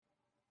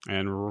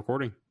And we're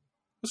recording.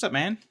 What's up,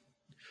 man?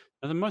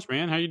 Nothing much,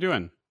 man. How you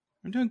doing?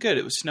 I'm doing good.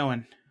 It was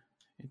snowing.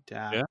 It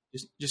Yeah.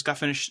 just got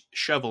finished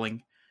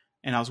shoveling,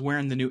 and I was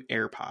wearing the new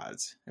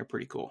AirPods. They're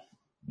pretty cool.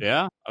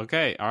 Yeah.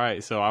 Okay. All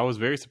right. So I was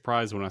very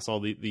surprised when I saw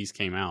these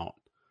came out.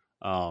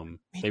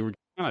 They were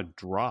kind of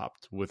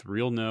dropped with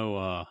real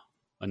no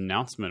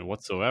announcement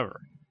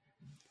whatsoever.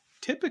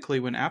 Typically,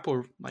 when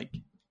Apple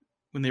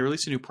when they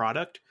release a new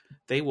product,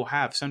 they will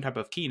have some type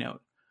of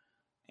keynote.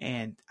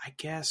 And I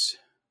guess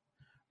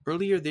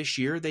earlier this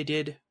year they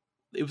did.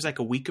 It was like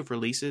a week of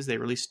releases. They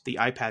released the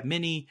iPad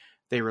Mini.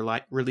 They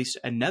released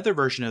another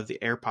version of the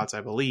AirPods,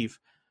 I believe,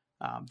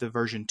 the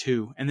version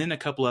 2, and then a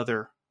couple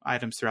other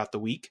items throughout the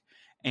week.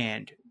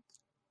 And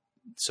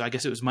so I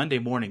guess it was Monday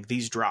morning,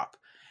 these drop.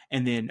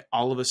 And then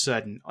all of a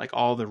sudden, like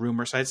all the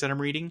rumor sites that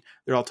I'm reading,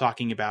 they're all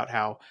talking about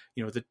how,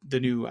 the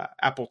new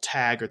Apple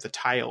Tag or the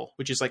Tile,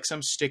 which is like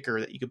some sticker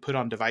that you can put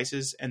on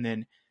devices, and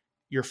then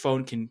your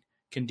phone can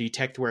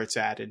detect where it's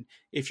at. And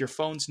if your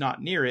phone's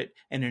not near it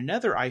and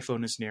another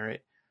iPhone is near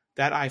it,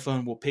 that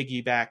iPhone will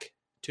piggyback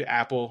to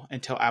Apple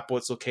and tell Apple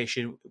its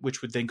location,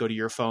 which would then go to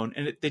your phone.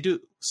 And they do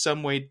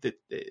some way that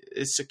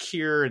is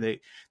secure, and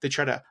they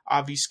try to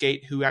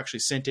obfuscate who actually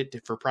sent it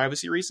for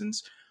privacy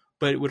reasons.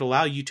 But it would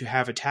allow you to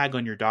have a tag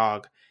on your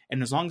dog.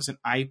 And as long as an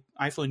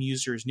iPhone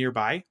user is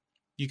nearby,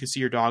 you can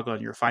see your dog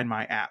on your Find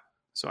My app.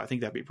 So I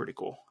think that'd be pretty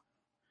cool.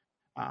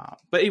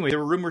 But anyway, there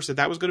were rumors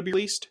that was going to be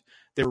released.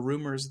 There were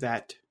rumors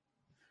that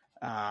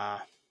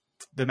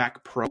the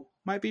Mac Pro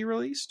might be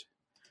released.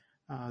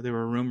 There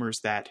were rumors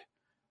that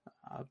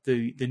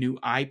the new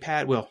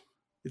iPad, well,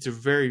 it's a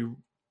very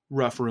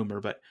rough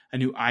rumor, but a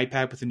new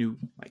iPad with a new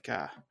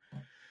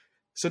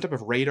some type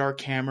of radar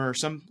camera or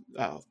some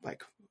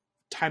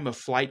time of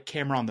flight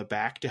camera on the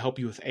back to help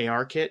you with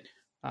ARKit,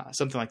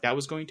 something like that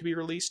was going to be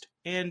released.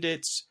 And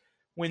it's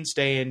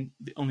Wednesday, and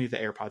only the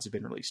AirPods have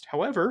been released.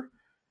 However,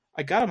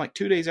 I got them like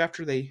 2 days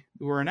after they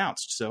were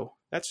announced, so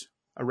that's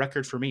a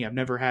record for me. I've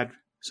never had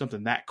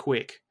something that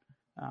quick.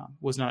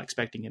 Was not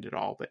expecting it at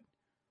all, but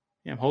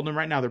yeah, I'm holding them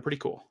right now. They're pretty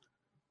cool.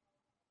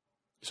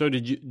 So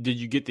did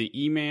you get the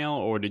email,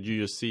 or did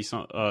you just see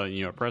some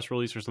a press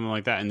release or something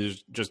like that, and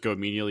just go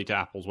immediately to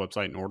Apple's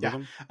website and order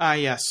them?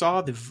 I saw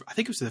I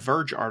think it was the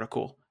Verge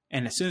article,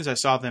 and as soon as I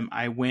saw them,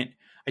 I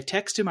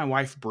texted my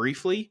wife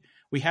briefly.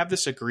 We have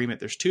this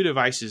agreement. There's 2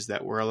 devices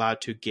that we're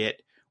allowed to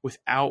get with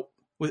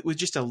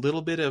just a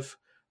little bit of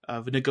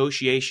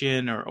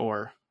negotiation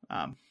or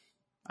I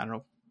don't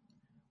know.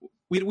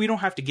 We don't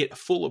have to get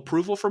full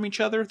approval from each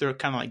other. They're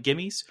kind of like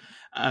gimmies.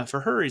 For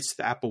her, it's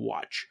the Apple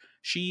Watch.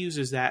 She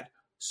uses that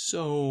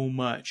so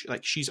much.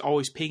 Like, she's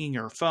always pinging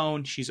her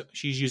phone. She's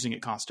using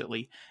it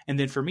constantly. And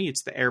then for me,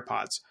 it's the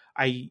AirPods.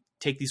 I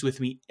take these with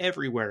me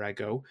everywhere I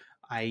go.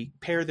 I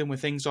pair them with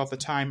things all the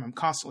time. I'm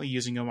constantly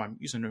using them. I'm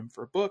using them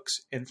for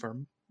books and for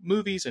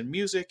movies and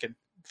music and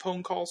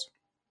phone calls.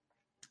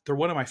 They're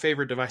one of my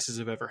favorite devices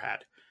I've ever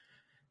had.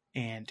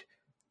 And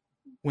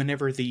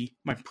whenever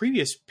my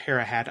previous pair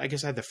I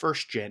guess I had the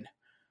first gen,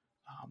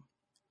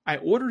 I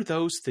ordered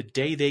those the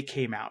day they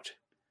came out.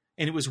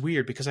 And it was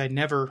weird because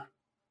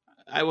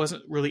I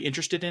wasn't really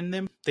interested in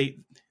them.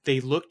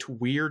 They looked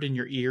weird in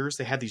your ears.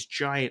 They had these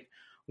giant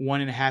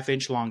 1.5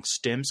 inch long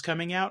stems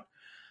coming out.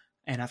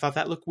 And I thought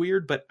that looked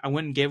weird, but I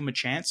went and gave them a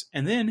chance.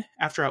 And then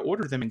after I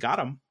ordered them and got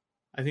them,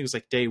 I think it was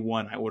like day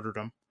 1 I ordered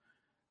them,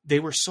 they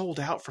were sold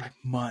out for like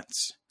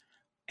months.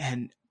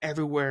 And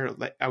everywhere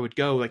I would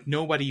go,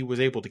 nobody was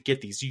able to get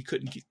these.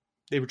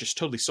 They were just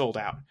totally sold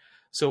out.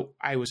 So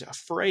I was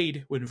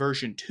afraid when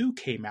version 2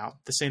 came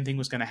out, the same thing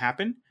was going to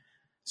happen.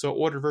 So I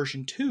ordered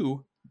version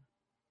 2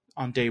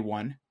 on day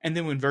 1. And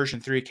then when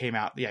version 3 came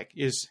out,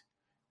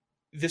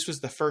 this was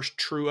the first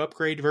true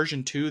upgrade.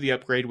 Version 2, the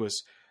upgrade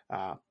was,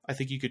 I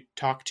think you could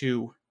talk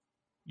to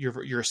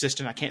your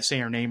assistant. I can't say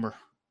her name or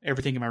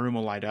everything in my room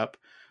will light up,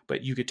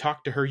 but you could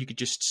talk to her. You could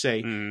just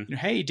say,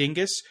 hey,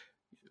 Dingus,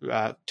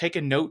 take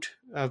a note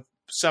of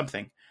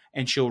something,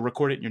 and she'll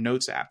record it in your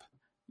Notes app.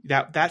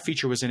 That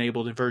feature was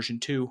enabled in version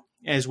 2,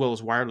 as well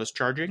as wireless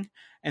charging.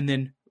 And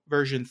then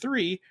version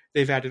 3,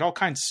 they've added all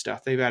kinds of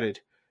stuff. They've added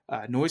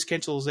noise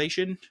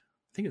cancellation.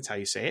 I think that's how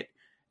you say it.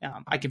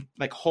 I can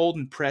hold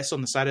and press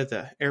on the side of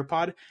the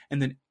AirPod,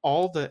 and then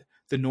all the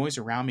noise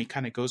around me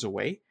kind of goes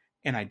away,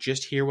 and I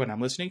just hear what I'm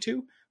listening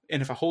to.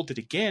 And if I hold it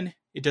again,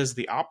 it does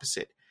the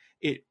opposite.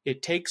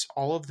 It takes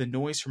all of the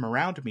noise from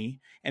around me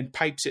and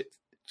pipes it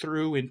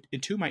through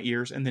into my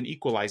ears and then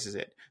equalizes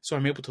it. So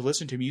I'm able to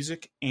listen to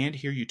music and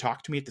hear you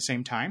talk to me at the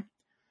same time.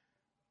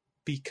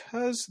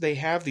 Because they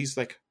have these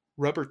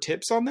rubber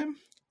tips on them,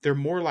 they're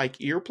more like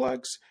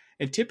earplugs.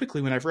 And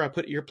typically whenever I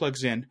put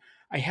earplugs in,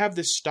 I have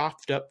this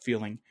stuffed up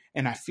feeling,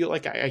 and I feel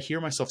like I hear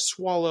myself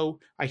swallow.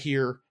 I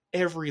hear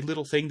every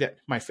little thing that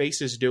my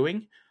face is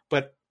doing,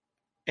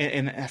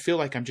 and I feel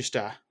like I'm just,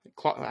 I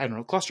don't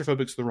know,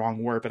 claustrophobic is the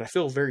wrong word, but I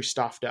feel very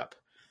stuffed up.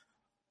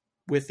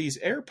 With these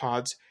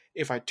AirPods,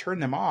 if I turn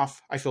them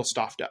off, I feel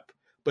stuffed up.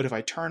 But if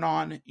I turn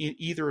on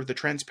either the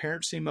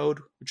transparency mode,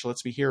 which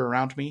lets me hear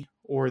around me,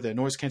 or the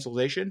noise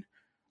cancellation,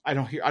 I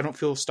don't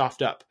feel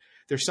stuffed up.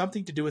 There's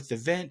something to do with the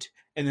vent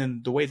and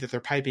then the way that they're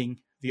piping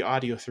the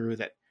audio through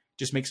that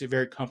just makes it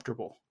very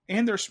comfortable.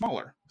 And they're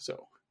smaller,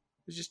 so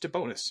it's just a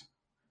bonus.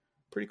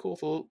 Pretty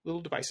cool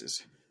little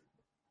devices.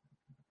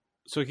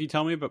 So can you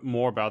tell me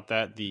more about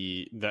that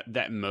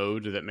that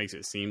mode that makes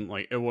it seem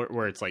like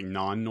where it's like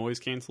non-noise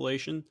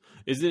cancellation?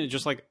 Isn't it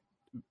just like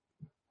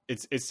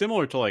it's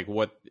similar to like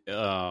what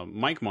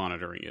mic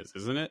monitoring is,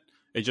 isn't it?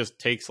 It just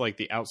takes like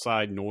the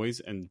outside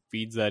noise and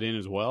feeds that in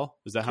as well.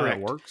 Is that Correct.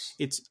 how that works?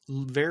 It's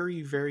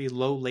very, very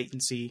low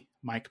latency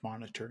mic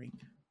monitoring,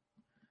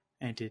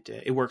 and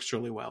it works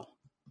really well.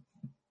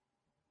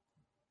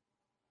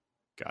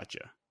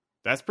 Gotcha.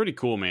 That's pretty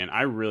cool, man.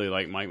 I really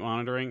like mic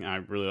monitoring. I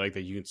really like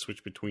that you can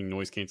switch between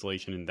noise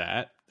cancellation and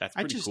that. That's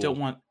pretty cool. I just don't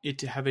want it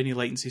to have any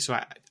latency, so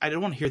I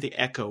don't want to hear the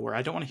echo, or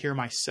I don't want to hear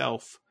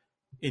myself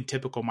in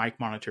typical mic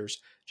monitors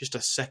just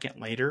a second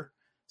later.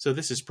 So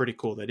this is pretty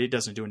cool that it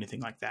doesn't do anything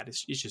like that.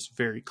 It's just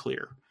very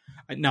clear.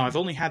 Now, I've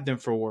only had them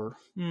for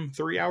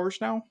 3 hours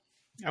now.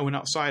 I went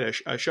outside,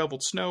 I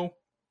shoveled snow.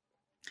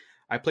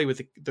 I played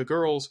with the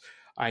girls.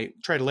 I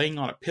tried laying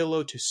on a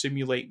pillow to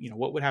simulate,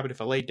 what would happen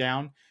if I laid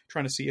down,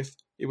 trying to see if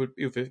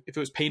it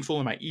was painful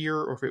in my ear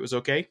or if it was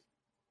okay.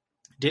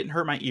 Didn't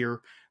hurt my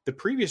ear. The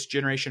previous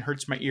generation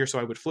hurts my ear, so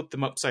I would flip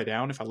them upside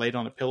down if I laid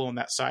on a pillow on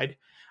that side.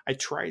 I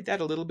tried that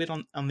a little bit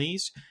on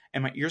these,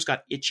 and my ears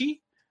got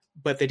itchy,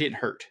 but they didn't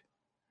hurt.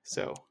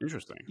 So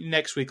interesting.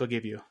 Next week I'll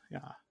give you,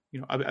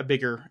 a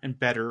bigger and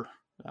better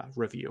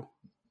review.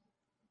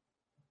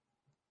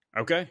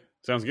 Okay,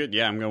 sounds good.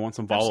 Yeah, I'm gonna want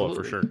some follow up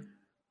for sure.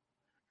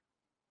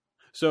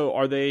 So,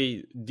 are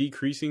they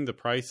decreasing the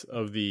price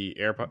of the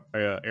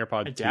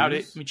AirPod? I doubt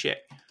it. Let me check.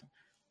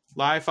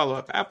 Live follow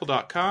up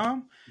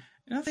Apple.com.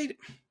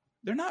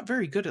 They're not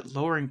very good at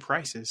lowering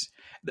prices.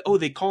 Oh,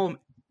 they call them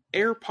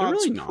AirPods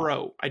really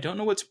Pro. I don't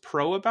know what's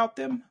pro about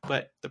them,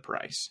 but the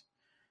price.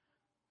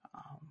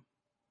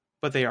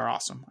 But they are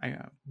awesome.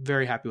 I'm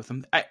very happy with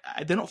them.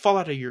 They don't fall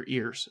out of your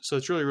ears, so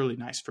it's really, really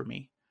nice for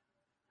me.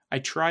 I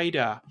tried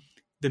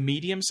the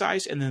medium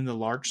size and then the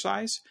large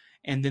size,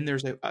 and then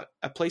there's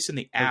a place in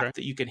the app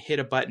that you can hit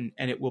a button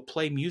and it will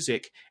play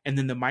music, and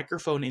then the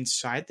microphone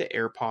inside the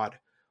AirPod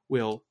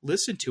will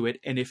listen to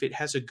it, and if it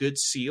has a good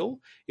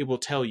seal, it will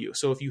tell you.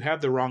 So if you have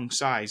the wrong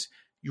size,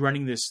 you're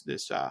running this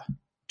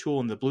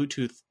tool in the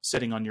Bluetooth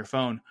setting on your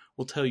phone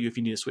will tell you if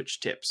you need to switch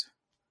tips.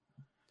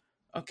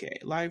 Okay,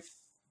 live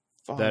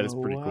follow that is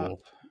pretty cool.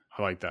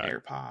 I like that.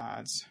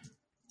 AirPods.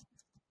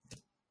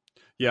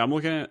 Yeah, I'm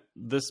looking at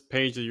this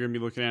page that you're going to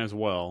be looking at as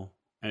well,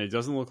 and it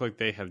doesn't look like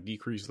they have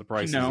decreased the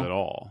prices at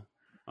all.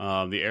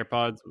 The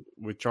AirPods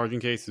with charging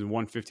case is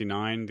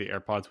 $159. The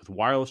AirPods with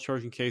wireless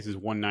charging case is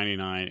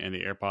 $199, and the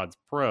AirPods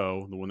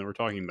Pro, the one that we're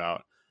talking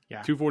about,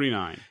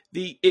 $249.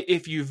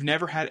 If you've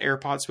never had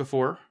AirPods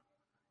before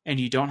and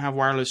you don't have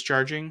wireless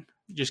charging,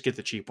 just get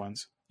the cheap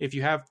ones. If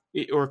you have,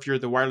 or if you're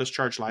the wireless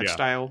charge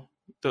lifestyle,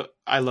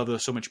 I love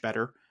those so much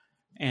better.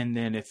 And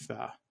then if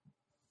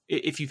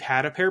you've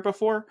had a pair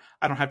before,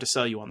 I don't have to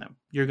sell you on them.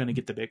 You're going to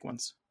get the big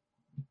ones.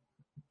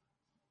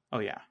 Oh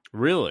yeah,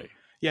 really?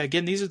 Yeah.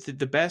 Again, these are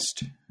the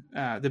best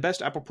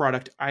Apple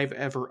product I've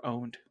ever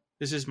owned.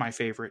 This is my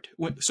favorite.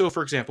 So,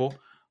 for example,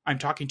 I'm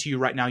talking to you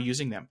right now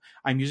using them.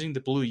 I'm using the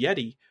Blue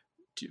Yeti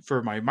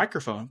for my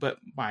microphone, but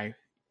my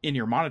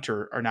in-ear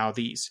monitor are now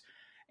these.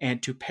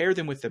 And to pair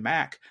them with the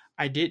Mac,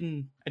 I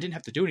didn't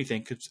have to do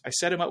anything because I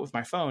set them up with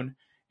my phone.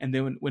 And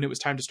then when it was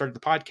time to start the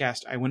podcast,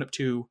 I went up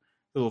to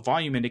the little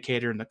volume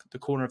indicator in the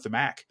corner of the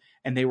Mac,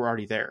 and they were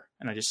already there.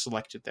 And I just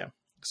selected them.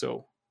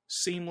 So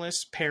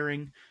seamless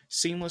pairing,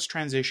 seamless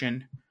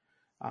transition,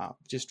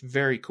 just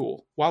very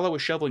cool. While I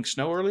was shoveling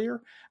snow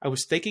earlier, I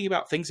was thinking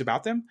about things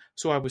about them.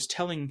 So I was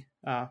telling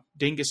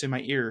Dingus in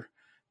my ear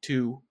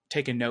to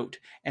take a note.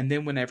 And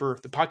then whenever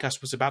the podcast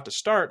was about to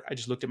start, I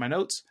just looked at my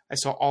notes. I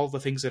saw all the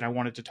things that I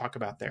wanted to talk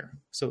about there.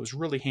 So it was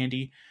really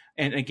handy.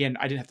 And again,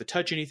 I didn't have to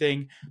touch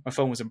anything. My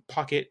phone was in my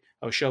pocket.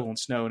 I was shoveling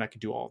snow and I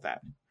could do all of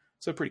that.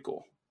 So pretty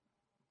cool.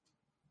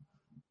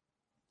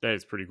 That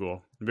is pretty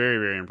cool. Very,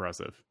 very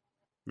impressive.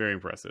 Very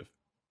impressive.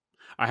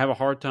 I have a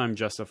hard time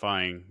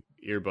justifying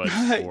earbuds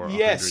for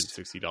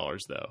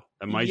 $160 though.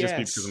 That might just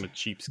be because I'm a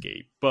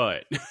cheapskate.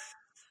 But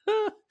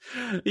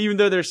even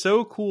though they're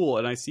so cool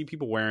and I see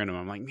people wearing them,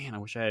 I'm like, man, I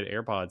wish I had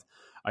AirPods.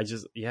 I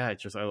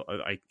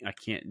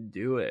can't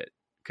do it.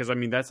 Because I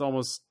mean, I'm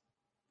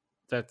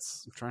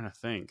trying to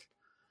think.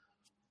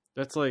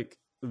 That's like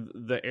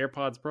the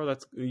AirPods Pro.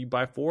 That's, you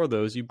buy 4 of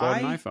those, you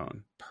bought an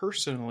iPhone.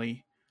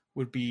 Personally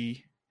would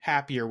be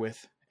happier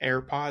with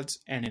AirPods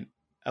and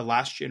a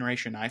last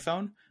generation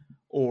iPhone,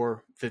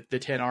 or the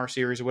 10R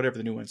series or whatever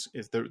the new ones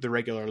is, the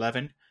regular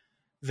 11,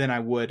 than I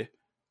would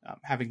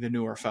having the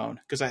newer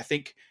phone. Because I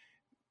think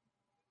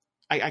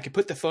I could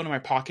put the phone in my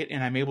pocket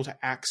and I'm able to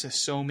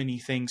access so many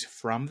things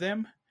from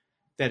them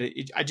that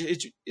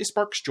it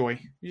sparks joy.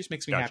 It just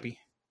makes me happy.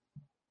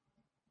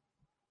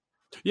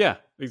 Yeah,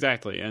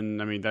 exactly.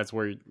 And I mean, that's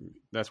where it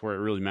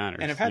really matters.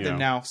 And I've had them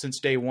now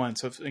since day one.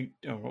 So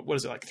what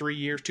is it, like 3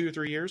 years, 2 or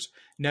 3 years?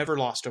 Never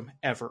lost them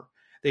ever.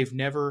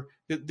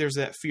 There's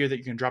that fear that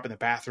you can drop it in the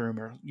bathroom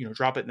or,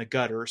 drop it in the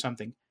gutter or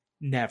something.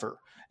 never.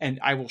 And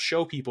I will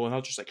show people, and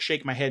I'll just like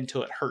shake my head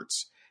until it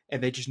hurts,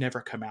 and they just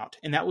never come out.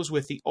 And that was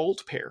with the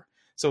old pair.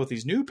 So with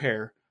these new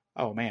pair,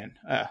 oh man,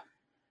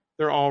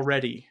 they're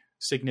already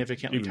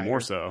significantly Even tighter.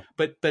 more so.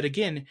 But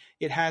again,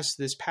 it has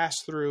this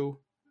pass through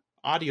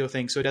audio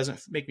thing, so it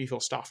doesn't make me feel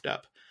stuffed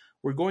up.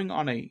 We're going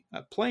on a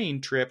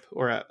plane trip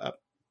or a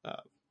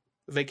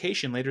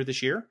vacation later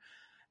this year,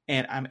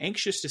 and I'm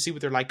anxious to see what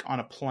they're like on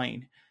a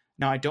plane.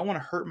 Now, I don't want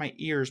to hurt my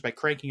ears by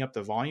cranking up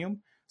the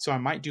volume, so I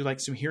might do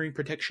like some hearing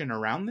protection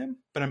around them,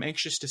 but I'm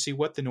anxious to see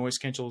what the noise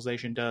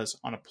cancellation does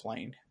on a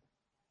plane.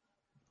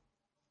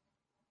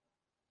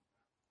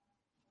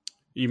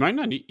 You might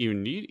not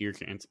even need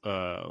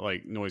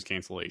like noise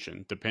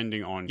cancellation,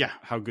 depending on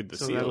how good the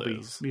seal that'll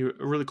is. Be a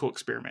really cool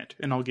experiment,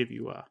 and I'll give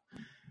you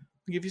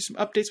some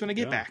updates when I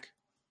get back.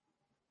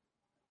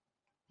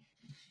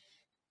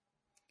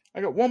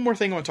 I got one more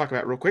thing I want to talk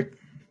about real quick.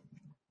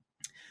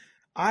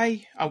 While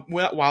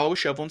I was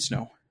shoveling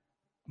snow,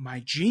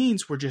 my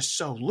jeans were just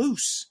so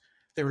loose.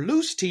 They were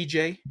loose,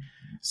 TJ.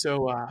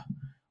 So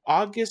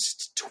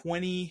August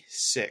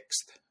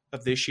 26th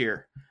of this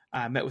year,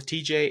 I met with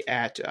TJ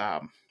at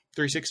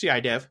 360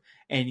 IDev,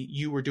 and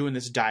you were doing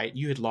this diet.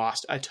 You had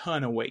lost a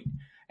ton of weight,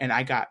 and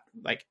I got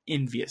like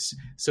envious.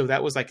 So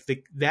that was like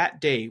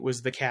that day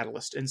was the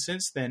catalyst. And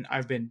since then,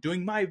 I've been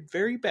doing my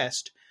very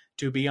best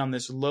to be on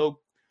this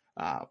low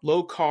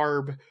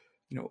carb,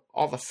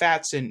 all the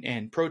fats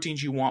and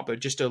proteins you want,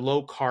 but just a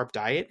low carb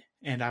diet.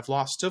 And I've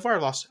lost a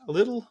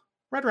little,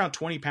 right around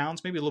 20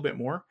 pounds, maybe a little bit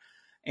more.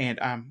 And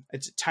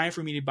it's time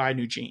for me to buy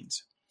new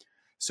jeans.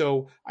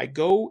 So I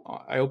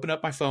open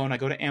up my phone, I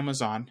go to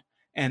Amazon,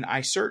 and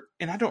I search,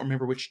 and I don't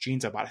remember which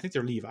jeans I bought. I think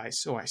they're Levi's.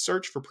 So I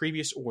search for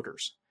previous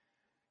orders,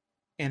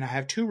 and I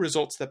have two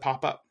results that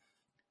pop up.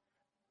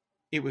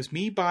 It was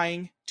me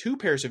buying two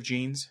pairs of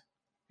jeans,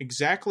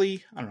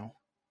 exactly, I don't know,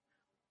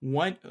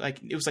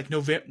 it was like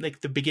November, like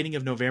the beginning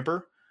of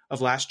November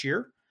of last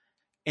year,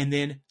 and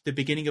then the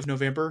beginning of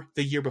November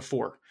the year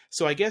before.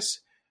 So I guess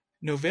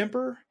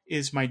November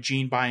is my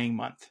jean buying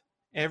month.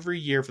 Every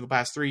year for the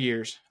past 3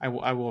 years, I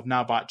will have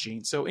now bought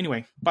jeans. So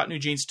anyway, bought new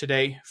jeans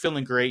today,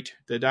 feeling great.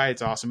 The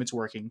diet's awesome. It's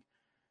working.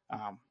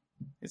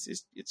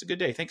 It's a good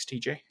day. Thanks,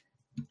 TJ.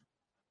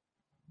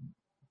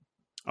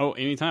 Oh,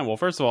 anytime. Well,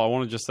 first of all, I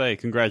want to just say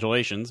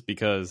congratulations,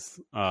 because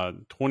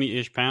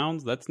 20-ish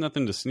pounds, that's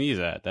nothing to sneeze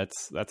at.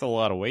 That's a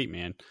lot of weight,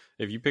 man.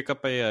 If you pick up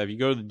if you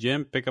go to the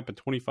gym, pick up a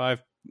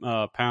 25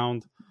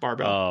 pound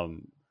barbell.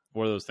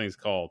 What are those things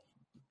called?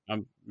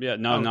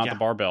 Not the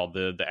barbell,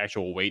 the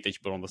actual weight that you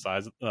put on the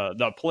sides.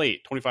 The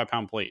plate,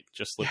 25-pound plate,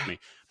 just slipped me.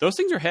 Those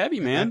things are heavy,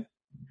 man.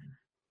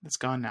 It's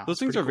gone now. Those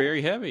things are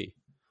very heavy.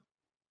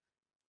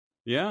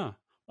 Yeah.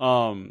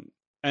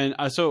 And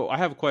so I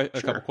have a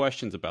couple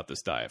questions about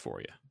this diet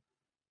for you.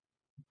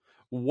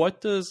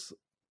 What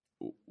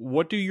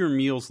do your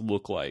meals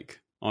look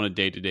like on a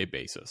day-to-day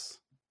basis?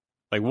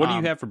 Like, what do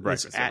you have for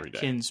breakfast every day?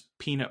 Atkins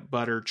peanut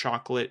butter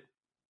chocolate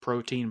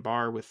protein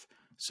bar with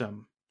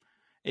some.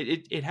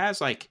 It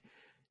has like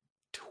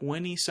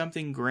 20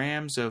 something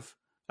grams of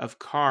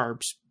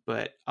carbs,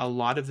 but a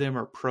lot of them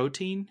are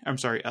protein. I'm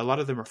sorry, a lot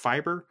of them are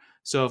fiber.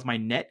 So if my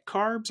net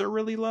carbs are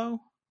really low,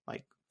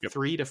 like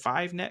 3 to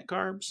 5 net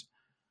carbs,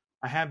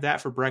 I have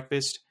that for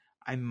breakfast.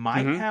 I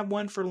might have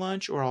one for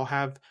lunch, or I'll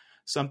have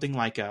something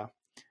like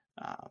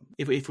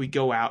if we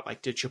go out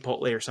like to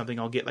Chipotle or something,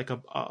 I'll get like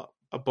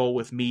a bowl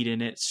with meat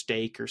in it,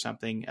 steak or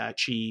something,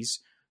 cheese.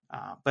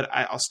 But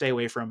I'll stay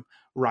away from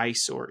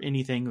rice or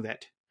anything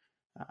that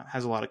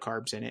has a lot of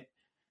carbs in it.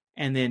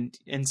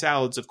 And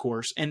salads, of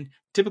course. And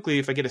typically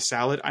if I get a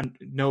salad, I'm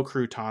no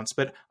croutons,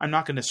 but I'm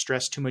not going to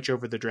stress too much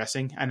over the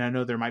dressing. And I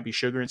know there might be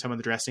sugar in some of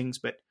the dressings,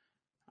 but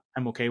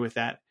I'm okay with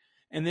that.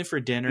 And then for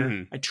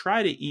dinner, I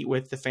try to eat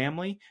with the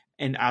family,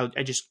 and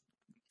I just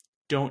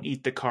don't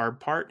eat the carb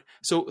part.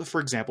 So,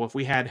 for example, if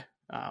we had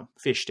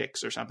fish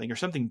sticks or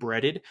something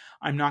breaded,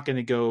 I'm not going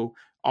to go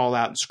all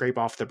out and scrape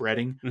off the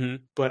breading,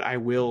 but I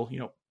will,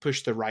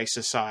 push the rice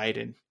aside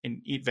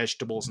and eat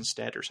vegetables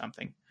instead or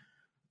something.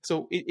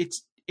 So it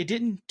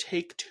didn't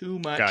take too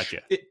much.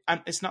 Gotcha.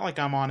 It's not like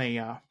I'm on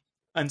a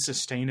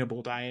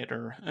unsustainable diet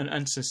or an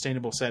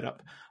unsustainable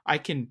setup. I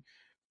can,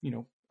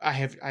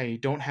 I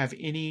don't have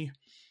any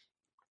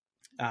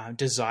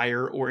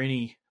desire or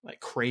any like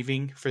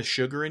craving for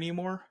sugar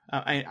anymore.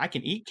 I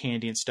can eat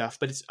candy and stuff,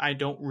 but I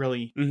don't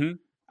really,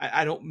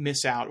 I don't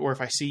miss out. Or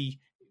if I see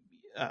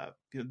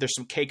there's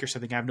some cake or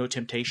something, I have no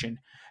temptation.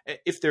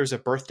 If there's a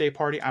birthday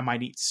party, I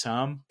might eat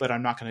some, but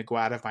I'm not going to go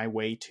out of my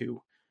way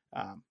to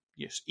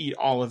just eat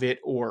all of it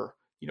or,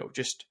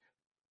 just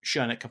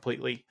shun it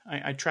completely.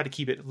 I try to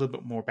keep it a little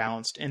bit more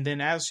balanced. And then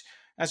as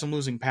I'm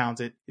losing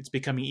pounds, it's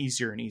becoming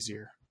easier and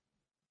easier.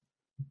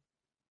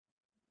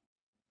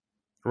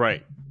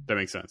 Right. That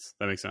makes sense.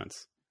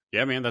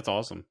 Yeah, man, that's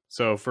awesome.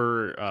 So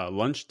for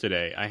lunch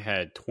today, I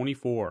had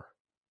 24.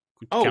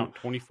 Count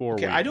 24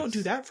 okay, wings. I don't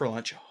do that for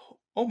lunch.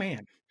 Oh,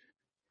 man.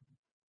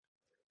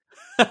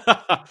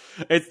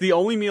 It's the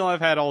only meal I've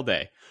had all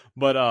day.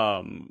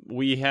 But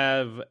we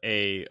have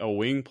a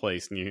wing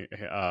place near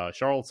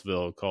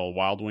Charlottesville called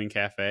Wild Wing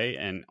Cafe,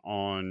 and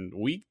on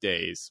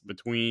weekdays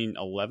between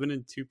 11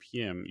 and 2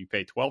 p.m. you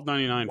pay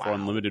 $12.99 for Wow.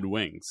 unlimited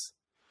wings.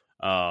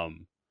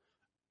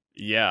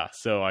 Yeah,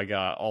 so I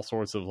got all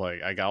sorts of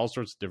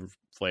different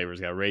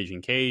flavors. I got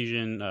Raging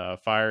Cajun,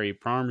 fiery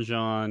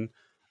Parmesan,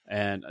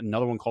 and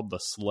another one called the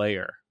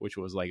Slayer, which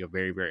was like a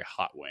very, very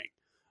hot wing.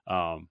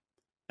 All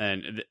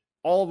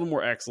of them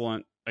were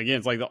excellent. Again,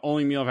 it's like the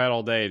only meal I've had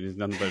all day. There's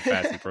nothing but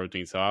fats and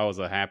protein, so I was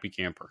a happy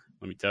camper.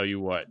 Let me tell you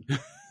what.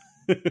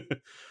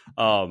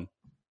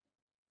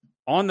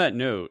 On that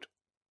note,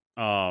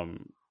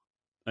 and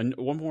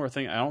one more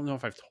thing. I don't know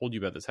if I've told you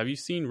about this. Have you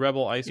seen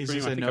Rebel ice cream? Is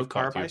this I a think no I've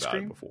talked carb to you ice about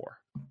cream it before.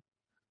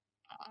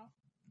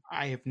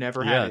 I have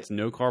never Yeah, had it's it.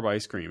 no carb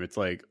ice cream. It's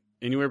like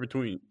anywhere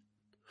between.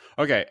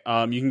 Okay,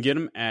 you can get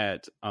them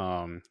at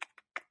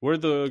where are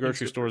the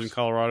grocery stores in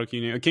Colorado? Can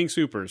you name King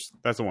Soopers?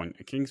 That's the one.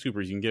 King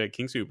Soopers. You can get at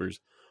King Soopers.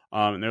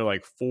 And they're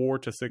like 4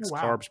 to 6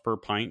 carbs per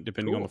pint,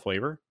 depending on the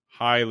flavor.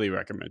 Highly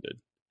recommended.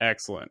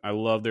 Excellent. I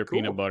love their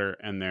peanut butter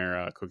and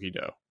their cookie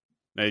dough.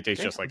 They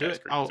taste just like ice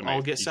cream.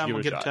 I'll get some.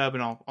 I'll get a tub,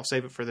 and I'll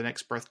save it for the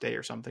next birthday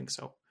or something.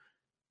 So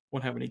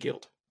won't have any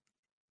guilt.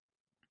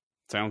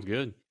 Sounds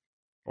good.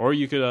 Or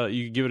you could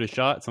give it a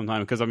shot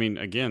sometime, because I mean,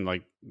 again,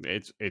 like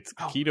it's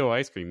keto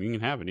ice cream. You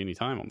can have it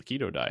anytime on the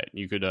keto diet.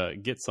 You could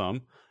get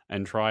some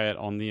and try it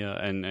on the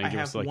and give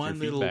us like your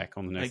feedback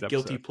on the next episode.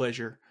 Guilty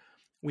pleasure.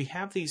 We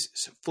have these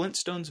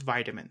Flintstones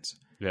vitamins.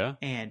 Yeah.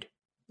 And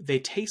they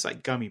taste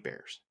like gummy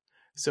bears.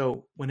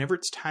 So whenever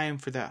it's time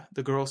for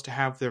the girls to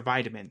have their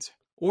vitamins,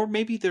 or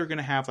maybe they're going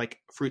to have like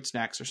fruit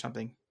snacks or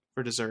something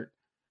for dessert,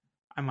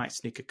 I might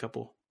sneak a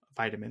couple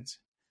vitamins.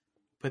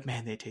 But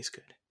man, they taste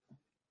good.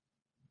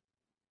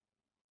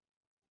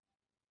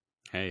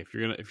 Hey, if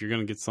you're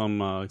gonna get some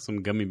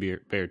gummy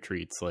bear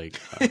treats, like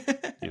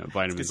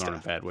vitamins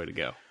aren't a bad way to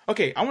go.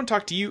 Okay, I want to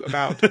talk to you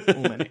about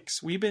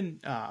Linux. We've been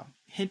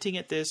hinting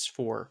at this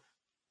for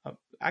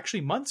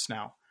actually months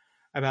now.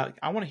 I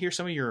want to hear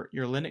some of your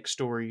Linux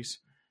stories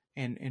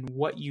and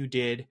what you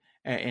did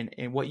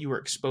and what you were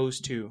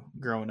exposed to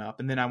growing up,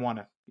 and then I want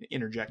to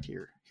interject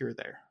here or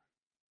there.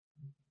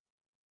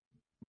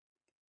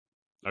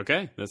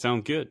 Okay, that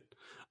sounds good.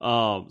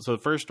 So the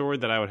first story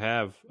that I would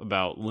have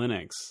about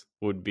Linux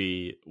would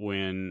be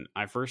when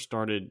I first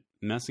started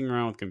messing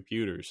around with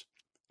computers.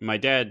 My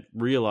dad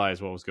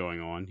realized what was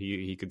going on.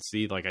 He could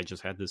see like I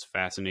just had this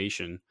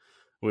fascination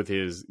with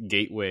his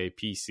Gateway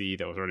PC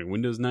that was running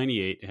Windows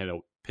 98. It had a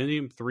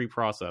Pentium 3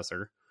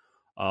 processor,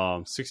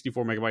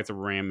 64 megabytes of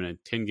RAM, and a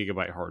 10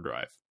 gigabyte hard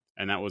drive.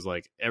 And that was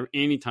like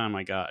anytime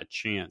I got a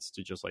chance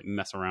to just like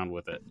mess around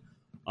with it,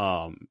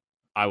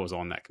 I was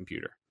on that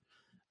computer.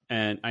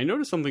 And I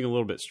noticed something a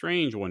little bit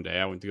strange one day.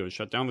 I went to go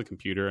shut down the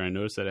computer, and I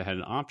noticed that it had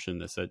an option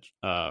that said,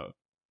 I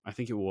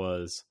think it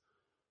was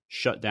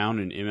shut down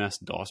in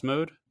MS-DOS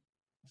mode.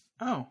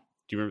 Oh.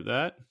 Do you remember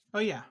that? Oh,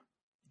 yeah.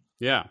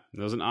 Yeah,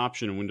 there was an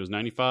option in Windows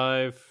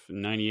 95,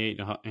 98,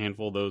 a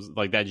handful of those,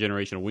 like that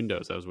generation of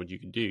Windows. That was what you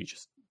could do. You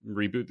just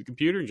reboot the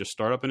computer and just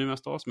start up in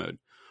MS-DOS mode,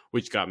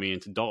 which got me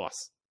into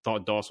DOS.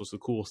 Thought DOS was the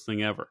coolest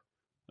thing ever.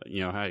 I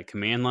had a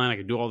command line. I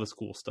could do all this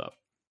cool stuff.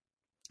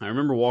 I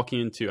remember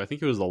walking into, I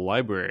think it was the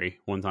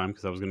library one time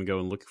because I was going to go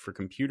and look for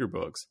computer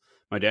books.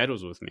 My dad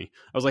was with me.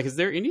 I was like, is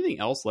there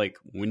anything else like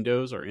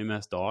Windows or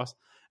MS-DOS?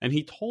 And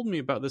he told me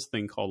about this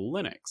thing called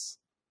Linux.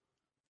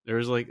 There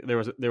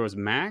was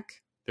Mac,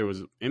 there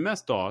was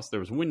MS-DOS, there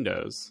was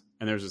Windows,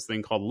 and there's this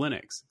thing called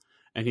Linux.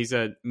 And he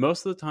said,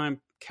 most of the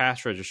time,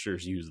 cash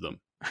registers use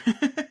them.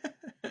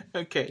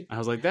 Okay. I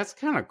was like, that's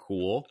kind of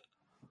cool.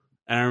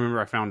 And I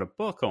remember I found a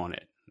book on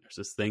it. There's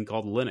this thing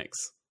called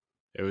Linux.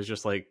 It was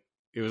just like,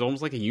 it was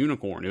almost like a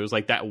unicorn. It was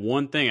like that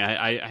one thing.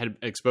 I had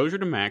exposure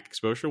to Mac,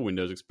 exposure to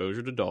Windows,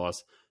 exposure to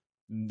DOS.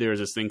 There's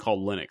this thing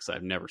called Linux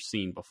I've never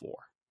seen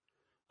before.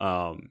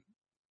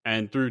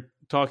 And through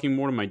talking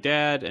more to my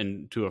dad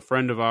and to a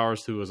friend of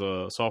ours who was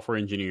a software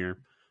engineer,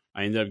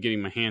 I ended up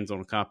getting my hands on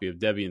a copy of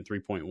Debian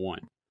 3.1.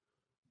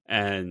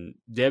 And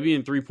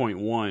Debian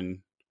 3.1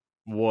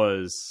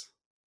 was,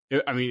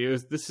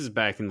 this is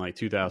back in like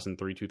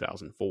 2003,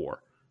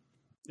 2004.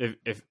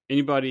 If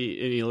any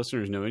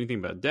listeners know anything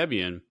about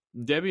Debian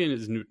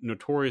is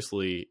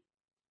notoriously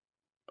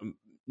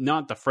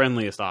not the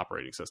friendliest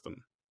operating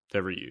system to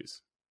ever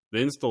use. The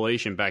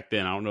installation back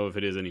then, I don't know if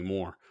it is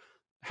anymore,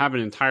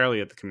 happened entirely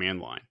at the command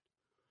line.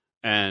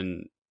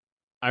 And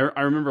I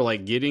remember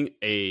like getting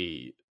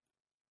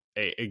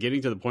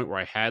getting to the point where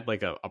I had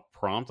like a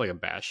prompt, like a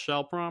bash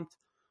shell prompt,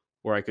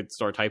 where I could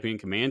start typing in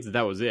commands, and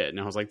that was it. And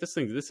I was like, this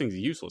thing's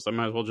useless. I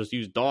might as well just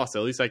use DOS.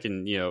 At least I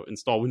can,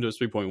 install Windows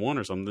 3.1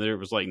 or something. There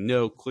was like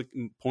no point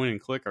and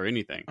click or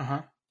anything.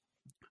 Uh-huh.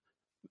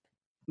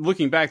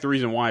 Looking back, the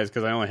reason why is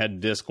because I only had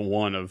disk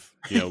one of,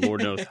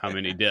 Lord knows how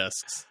many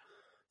disks.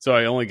 So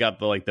I only got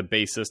the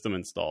base system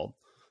installed.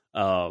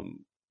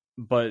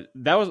 But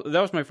that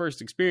was my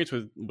first experience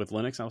with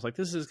Linux. I was like,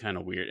 this is kind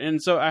of weird.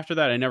 And so after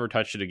that, I never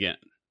touched it again.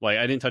 Like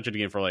I didn't touch it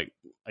again for like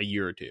a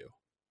year or two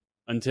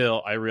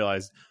until I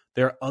realized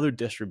there are other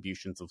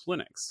distributions of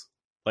Linux.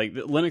 Like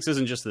Linux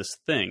isn't just this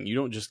thing. You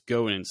don't just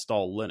go and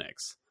install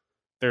Linux.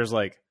 There's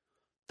like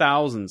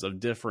thousands of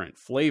different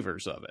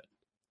flavors of it.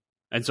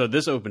 And so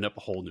this opened up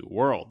a whole new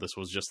world. This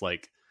was just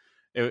like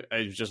it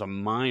was just a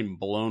mind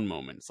blown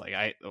moment. It's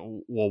like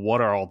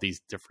what are all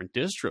these different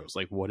distros?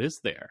 Like what is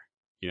there?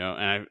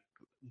 And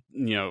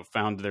I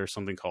found there's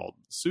something called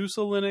SUSE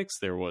Linux.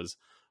 There was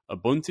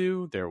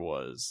Ubuntu. There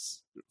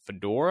was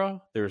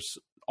Fedora. There's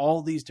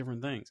all these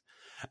different things.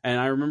 And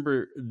I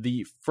remember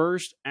the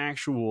first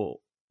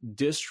actual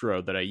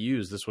distro that I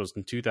used, this was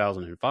in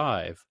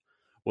 2005,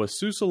 was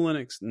SUSE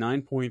Linux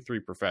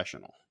 9.3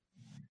 Professional.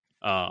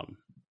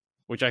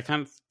 Which I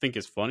kind of think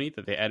is funny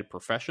that they added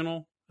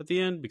professional at the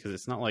end, because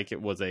it's not like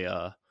it was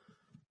a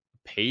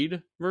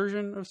paid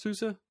version of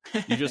SUSE.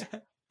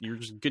 You're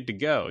just good to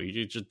go.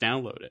 You just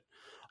download it.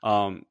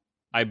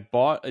 I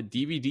bought a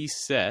DVD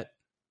set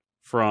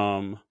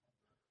from,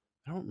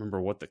 I don't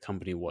remember what the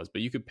company was,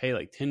 but you could pay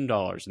like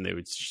 $10 and they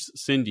would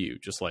send you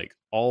just like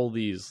all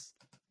these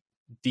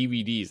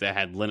DVDs that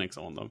had Linux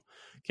on them.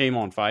 Came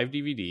on 5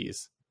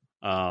 DVDs.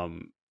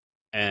 And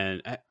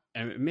it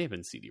may have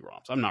been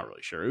CD-ROMs. I'm not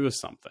really sure. It was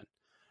something.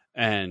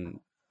 And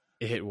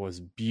it was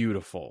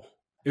beautiful.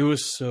 It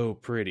was so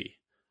pretty.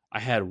 I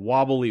had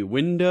wobbly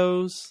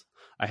windows.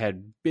 I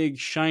had big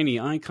shiny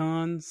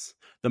icons.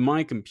 The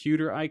My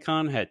Computer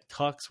icon had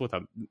Tux with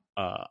a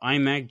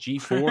iMac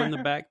G4 in the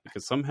back,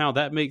 because somehow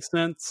that makes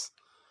sense.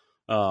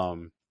 I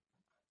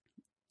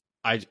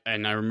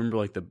remember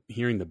like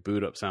hearing the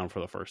boot up sound for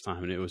the first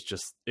time, and it was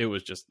just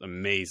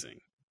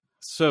amazing.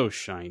 So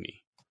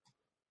shiny.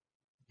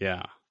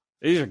 Yeah.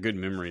 These are good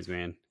memories,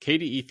 man.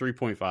 KDE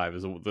 3.5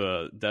 is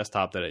the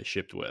desktop that it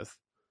shipped with.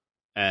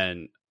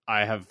 And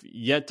I have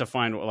yet to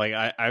find, like,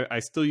 I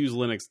still use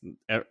Linux,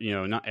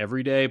 not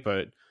every day,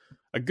 but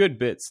a good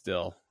bit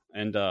still.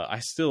 And I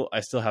still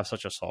have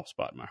such a soft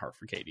spot in my heart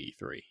for KDE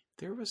 3.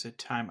 There was a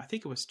time, I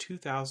think it was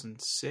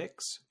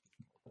 2006.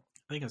 I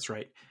think that's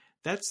right.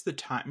 That's the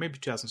time, maybe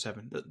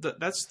 2007.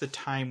 That's the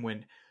time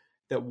when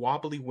that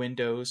wobbly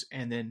Windows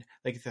and then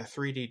like the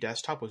 3D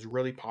desktop was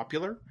really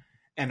popular.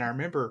 And I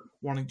remember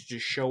wanting to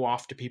just show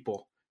off to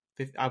people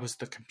that I was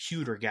the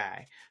computer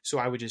guy. So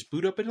I would just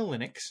boot up into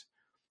Linux.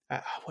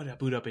 What did I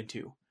boot up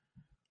into?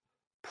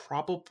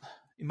 It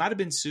might have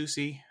been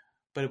SUSE,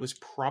 but it was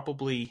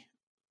probably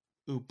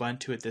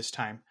Ubuntu at this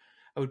time.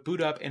 I would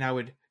boot up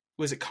and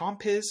was it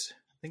Compiz?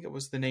 I think it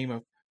was the name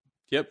of.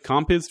 Yep,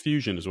 Compiz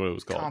Fusion is what it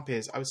was called.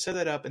 Compiz. I would set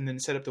that up and then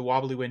set up the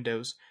wobbly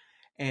windows.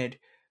 And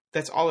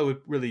that's all I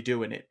would really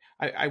do in it.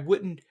 I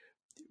wouldn't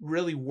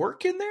really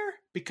work in there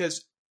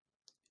because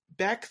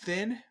back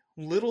then,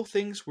 little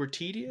things were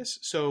tedious.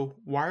 So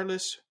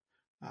wireless,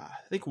 I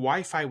think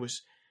Wi-Fi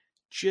was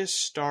just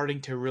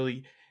starting to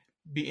really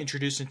be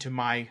introduced into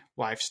my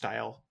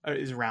lifestyle. It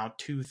was around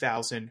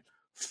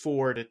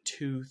 2004 to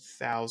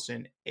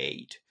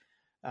 2008.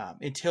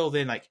 Until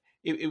then, like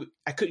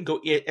I couldn't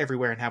go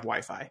everywhere and have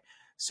Wi-Fi.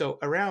 So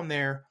around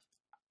there,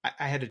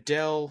 I had a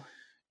Dell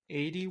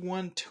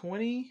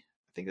 8120.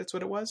 I think that's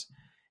what it was,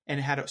 and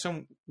it had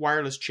some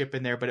wireless chip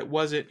in there, but it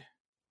wasn't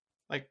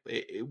like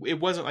it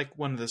wasn't like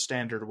one of the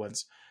standard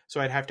ones. So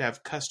I'd have to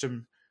have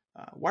custom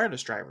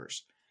wireless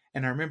drivers.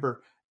 And I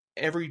remember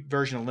every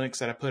version of Linux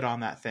that I put on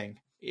that thing,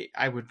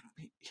 I would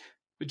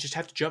just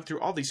have to jump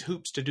through all these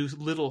hoops to do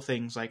little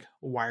things like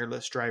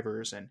wireless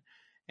drivers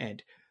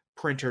and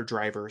printer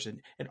drivers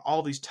and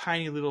all these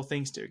tiny little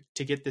things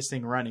to get this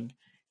thing running.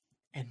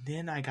 And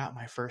then I got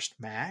my first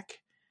Mac,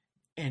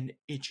 and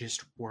it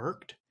just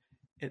worked.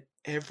 And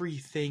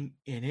everything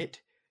in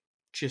it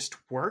just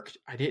worked.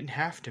 I didn't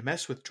have to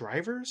mess with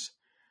drivers.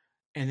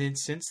 And then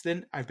since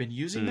then, I've been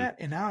using that,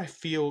 and now I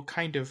feel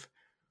kind of,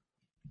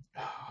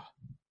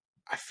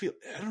 I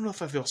don't know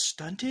if I feel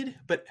stunted,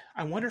 but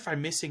I wonder if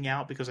I'm missing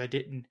out because I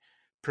didn't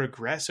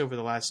progress over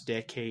the last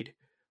decade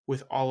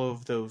with all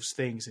of those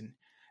things,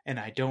 and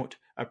I don't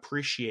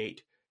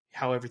appreciate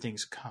how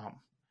everything's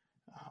come.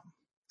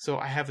 So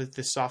I have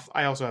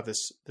I also have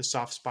this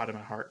soft spot in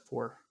my heart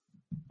for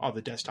all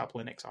the desktop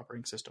Linux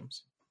operating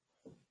systems.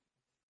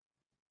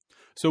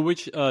 So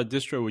which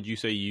distro would you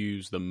say you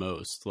use the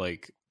most?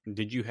 Like,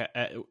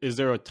 is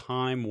there a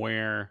time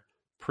where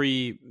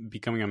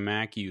becoming a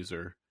Mac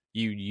user,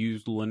 you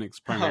used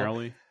Linux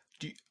primarily?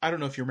 I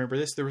don't know if you remember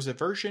this. There was a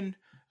version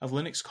of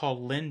Linux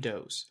called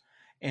Windows,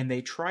 and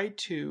they tried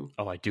to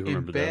I do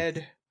remember embed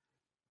that.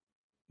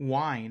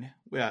 Wine.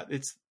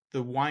 It's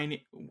the Wine.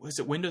 Was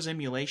it Windows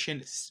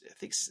emulation? I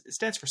think it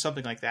stands for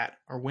something like that.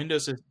 Or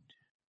Windows.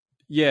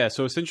 Yeah.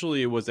 So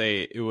essentially, it was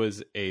a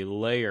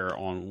layer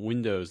on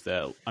Windows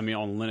on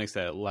Linux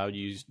that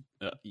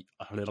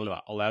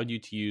allowed you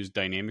to use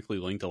dynamically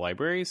linked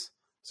libraries.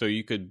 So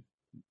you could,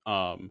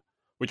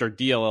 which are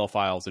DLL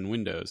files in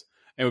Windows.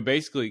 And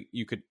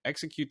you could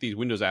execute these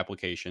Windows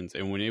applications,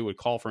 and when it would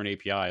call for an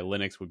API,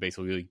 Linux would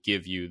basically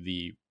give you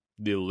the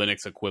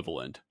Linux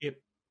equivalent. Yep.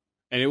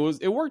 And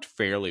it worked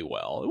fairly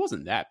well. It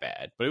wasn't that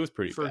bad, but it was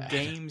pretty bad. For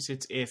games,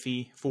 it's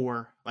iffy.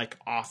 For like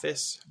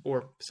Office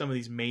or some of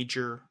these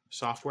major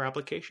software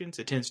applications,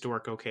 it tends to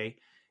work okay.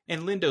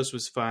 And Lindows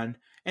was fun,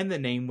 and the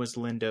name was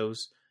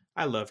Lindows.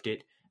 I loved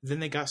it. Then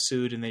they got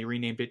sued and they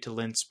renamed it to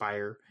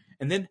Linspire.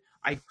 And then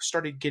I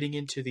started getting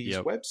into these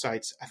Yep.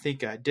 websites. I think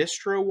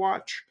Distro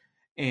Watch,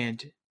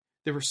 and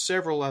there were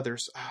several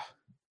others.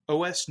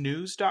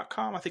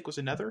 OSnews.com, I think, was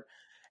another.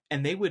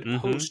 And they would Mm-hmm.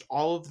 post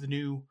all of the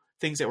new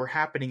things that were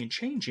happening and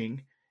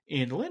changing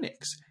in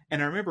Linux.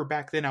 And I remember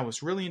back then I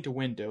was really into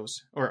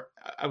Windows, or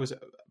I was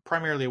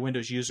primarily a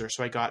Windows user.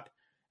 So I got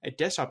a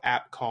desktop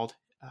app called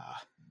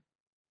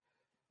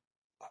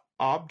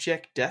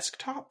Object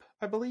Desktop,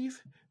 I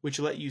believe, which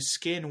let you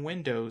skin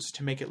Windows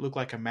to make it look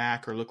like a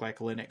Mac or look like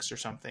Linux or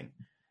something.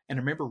 And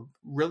I remember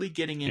really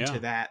getting into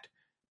that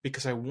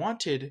because I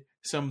wanted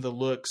some of the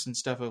looks and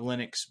stuff of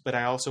Linux, but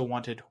I also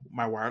wanted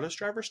my wireless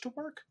drivers to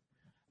work.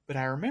 But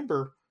I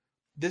remember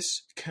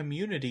this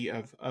community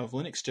of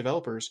Linux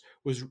developers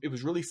was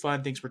really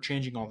fun. Things were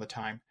changing all the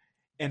time.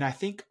 And I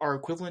think our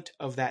equivalent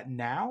of that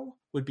now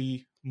would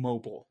be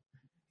mobile.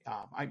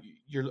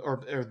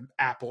 Or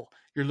Apple.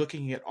 You're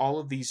looking at all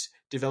of these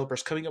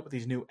developers coming up with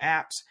these new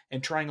apps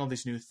and trying all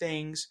these new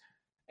things,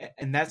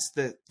 and that's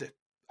the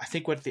I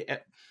think what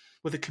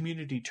the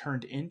community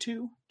turned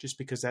into, just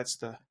because that's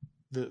the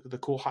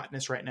cool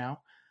hotness right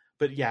now.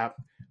 But yeah,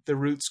 the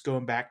roots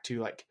going back to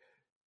like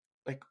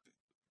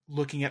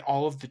looking at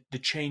all of the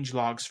change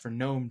logs for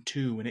GNOME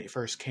 2 when it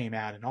first came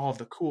out and all of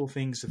the cool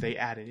things that they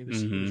added. It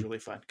was really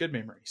fun. Good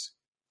memories.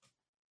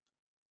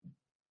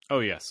 Oh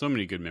yeah, so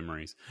many good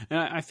memories. And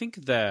I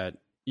think that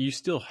you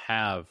still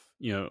have,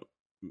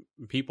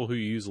 people who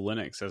use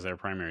Linux as their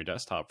primary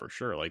desktop for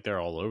sure. Like they're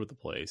all over the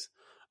place.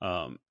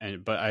 But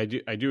I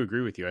do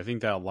agree with you. I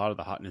think that a lot of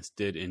the hotness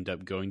did end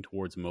up going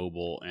towards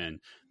mobile and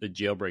the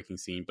jailbreaking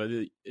scene. But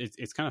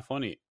it's kind of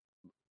funny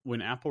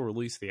when Apple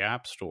released the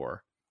App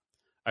Store.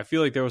 I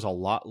feel like there was a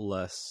lot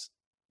less.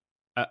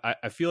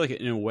 I feel like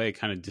it in a way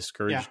kind of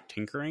discouraged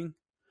tinkering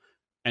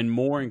and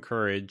more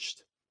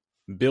encouraged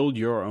build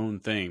your own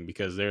thing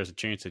because there's a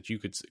chance that you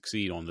could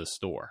succeed on this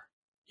store.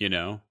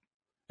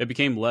 It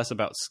became less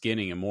about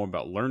skinning and more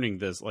about learning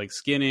this, like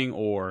skinning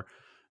or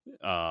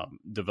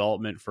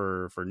development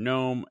for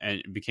GNOME, and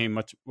it became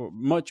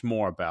much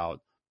more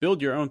about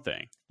build your own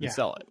thing and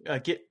sell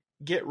it.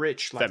 Get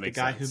rich, like the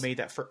guy sense. who made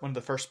that one of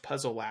the first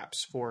puzzle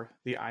apps for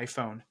the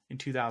iPhone in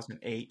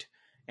 2008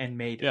 and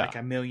made like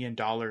 $1 million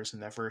in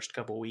the first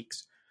couple of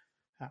weeks.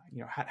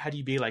 How do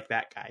you be like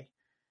that guy?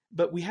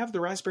 But we have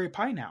the Raspberry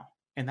Pi now,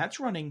 and that's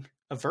running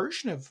a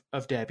version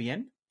of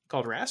Debian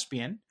called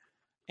Raspbian,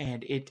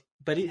 and it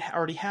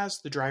already has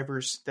the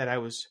drivers that I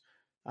was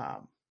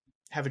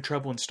having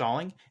trouble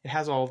installing. It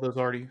has all of those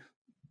already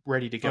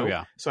ready to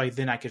go. So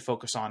then I could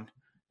focus on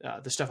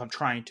the stuff I'm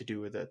trying to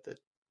do with the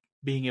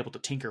being able to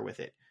tinker with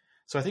it.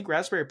 So I think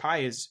Raspberry Pi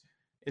is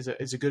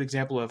a good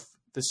example of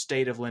the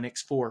state of Linux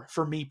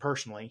for me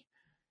personally.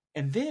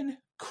 And then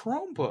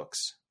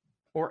Chromebooks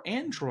or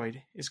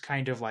Android is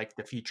kind of like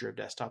the future of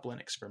desktop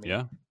Linux for me.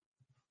 Yeah.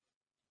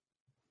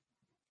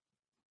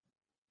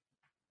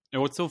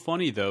 And what's so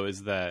funny though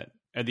is that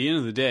at the end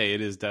of the day, it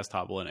is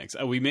desktop Linux.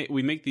 We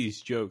make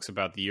these jokes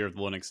about the year of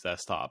the Linux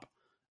desktop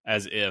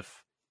as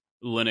if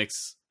Linux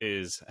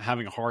is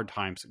having a hard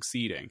time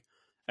succeeding.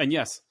 And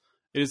yes,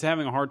 it is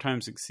having a hard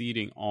time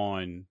succeeding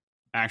on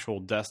actual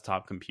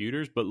desktop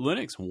computers, but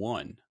Linux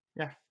won.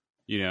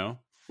 Yeah.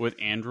 With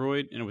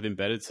Android and with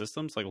embedded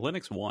systems, like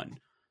Linux won.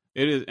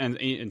 It is,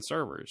 and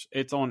servers.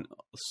 It's on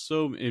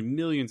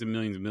millions and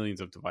millions and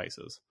millions of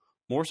devices.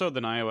 More so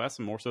than iOS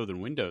and more so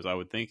than Windows, I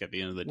would think, at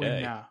the end of the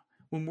day.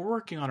 When we're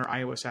working on our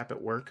iOS app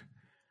at work,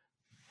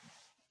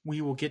 we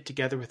will get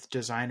together with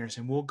designers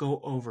and we'll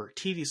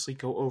tediously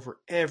go over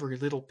every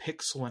little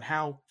pixel and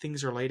how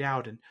things are laid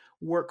out and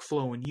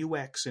workflow and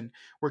UX, and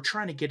we're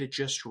trying to get it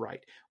just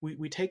right.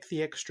 We take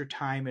the extra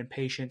time and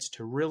patience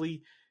to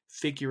really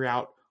figure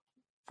out,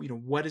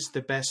 what is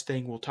the best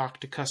thing. We'll talk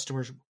to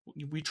customers.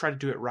 We try to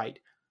do it right.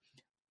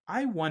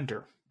 I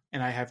wonder,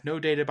 and I have no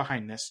data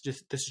behind this,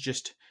 this is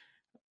just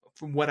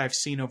from what I've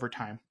seen over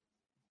time,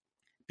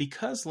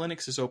 because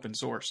Linux is open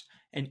source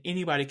and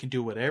anybody can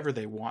do whatever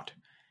they want.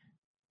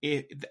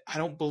 I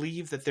don't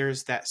believe that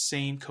there's that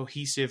same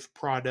cohesive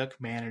product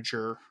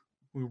manager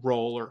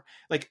role, or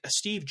like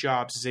Steve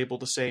Jobs is able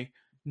to say,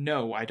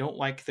 no, I don't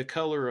like the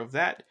color of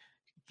that,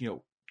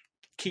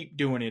 keep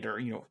doing it, or,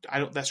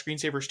 that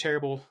screensaver is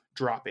terrible,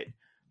 drop it.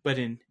 But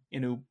in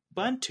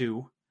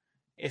Ubuntu,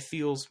 it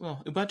feels,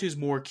 Ubuntu is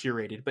more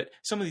curated, but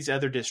some of these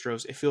other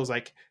distros, it feels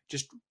like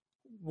just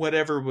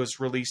whatever was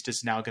released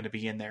is now going to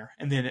be in there.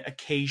 And then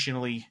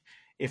occasionally,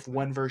 if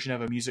one version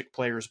of a music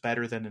player is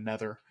better than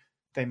another,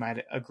 they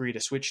might agree to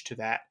switch to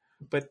that.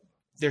 But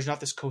there's not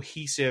this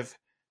cohesive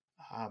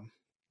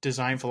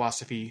design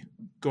philosophy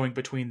going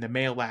between the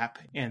mail app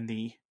and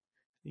the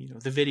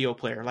video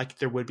player like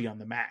there would be on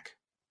the Mac.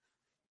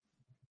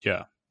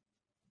 Yeah.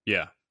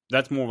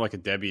 That's more of like a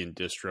Debian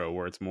distro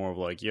where it's more of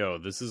like,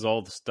 this is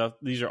all the stuff.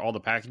 These are all the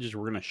packages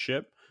we're going to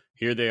ship.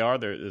 Here they are.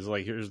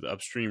 Here's the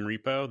upstream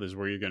repo. This is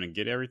where you're going to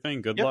get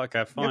everything. Good luck.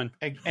 Have fun.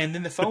 Yep. And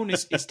then the phone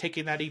is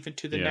taking that even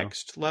to the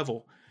next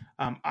level.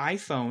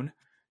 iPhone,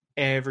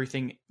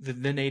 everything,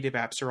 the native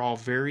apps are all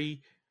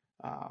very,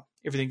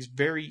 everything's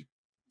very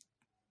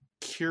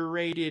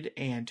curated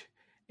and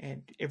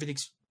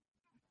everything's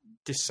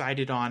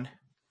decided on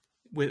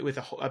with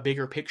a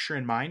bigger picture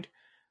in mind.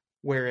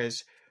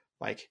 Whereas,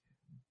 like,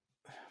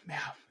 man,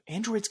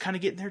 Android's kind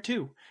of getting there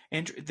too.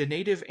 And the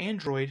native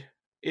Android,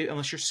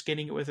 unless you're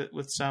skinning it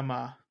with some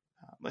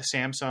like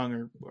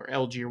Samsung or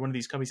LG or one of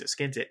these companies that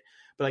skins it,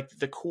 but like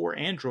the core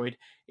Android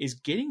is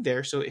getting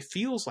there, so it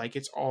feels like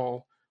it's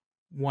all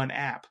one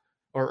app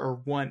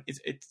or one.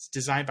 It's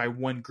designed by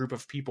one group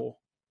of people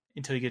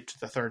until you get to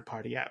the third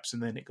party apps,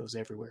 and then it goes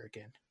everywhere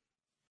again.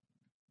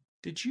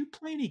 Did you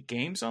play any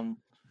games on?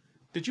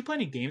 Did you play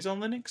any games on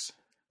Linux?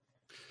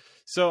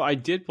 So I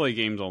did play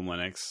games on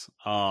Linux.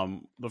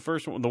 The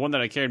first one, the one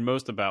that I cared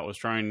most about, was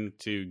trying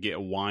to get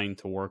Wine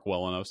to work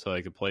well enough so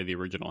I could play the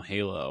original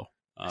Halo.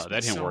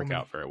 That didn't work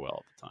out very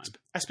well at the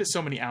time. I spent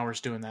so many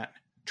hours doing that,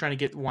 trying to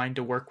get Wine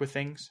to work with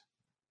things.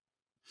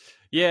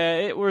 Yeah,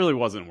 it really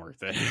wasn't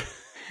worth it.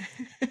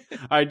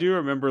 I do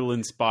remember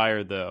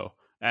Linspire, though,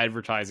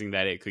 advertising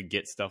that it could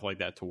get stuff like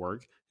that to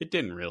work. It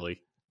didn't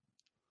really.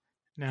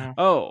 No.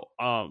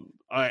 Oh,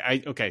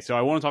 okay. So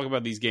I want to talk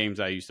about these games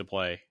I used to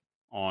play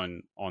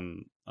on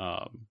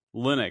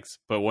Linux,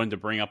 but wanted to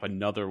bring up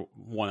another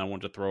one I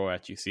wanted to throw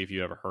at you, see if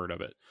you ever heard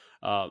of it.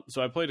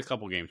 So I played a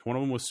couple games. One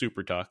of them was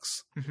Super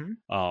Tux.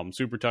 Mm-hmm.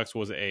 Super Tux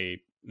was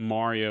a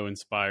Mario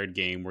inspired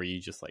game where you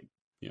just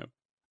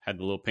had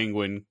the little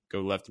penguin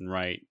go left and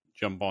right,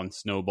 jump on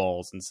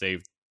snowballs, and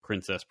save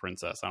Princess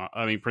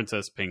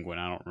Penguin.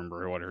 I don't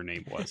remember what her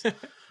name was.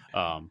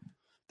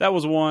 That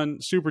was one.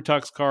 Super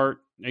Tux Kart.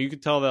 Now you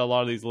could tell that a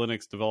lot of these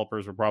Linux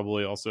developers were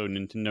probably also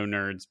Nintendo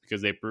nerds,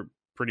 because they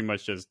pretty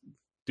much just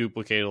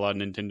duplicate a lot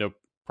of Nintendo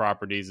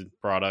properties and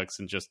products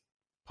and just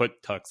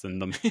put Tux in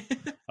them.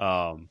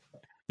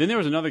 Then there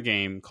was another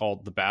game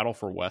called The Battle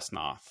for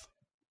Westnoth.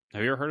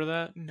 Have you ever heard of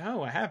that?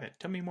 No, I haven't.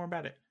 Tell me more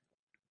about it.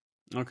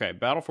 Okay,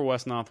 Battle for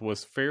Westnoth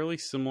was fairly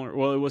similar.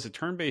 Well, it was a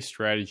turn-based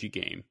strategy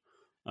game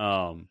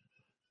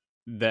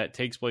that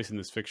takes place in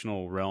this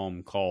fictional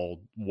realm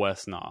called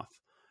Westnoth.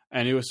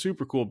 And it was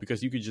super cool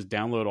because you could just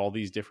download all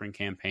these different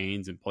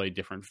campaigns and play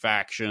different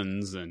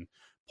factions and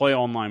play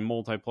online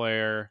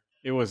multiplayer.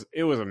 It was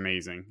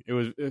amazing.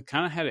 It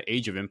kind of had an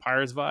Age of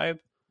Empires vibe,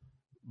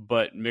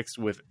 but mixed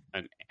with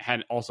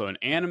had also an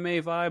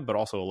anime vibe, but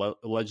also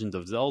a Legend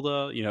of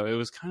Zelda. It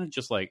was kind of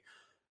just like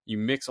you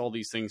mix all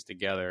these things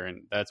together,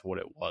 and that's what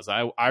it was.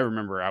 I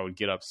remember I would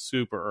get up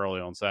super early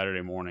on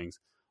Saturday mornings,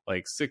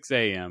 like 6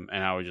 a.m.,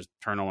 and I would just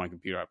turn on my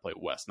computer. I'd play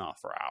Westnoth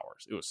for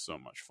hours. It was so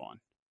much fun.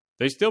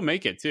 They still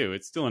make it, too.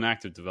 It's still in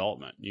active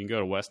development. You can go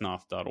to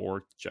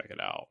westnoth.org to check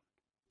it out.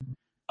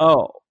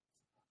 Oh,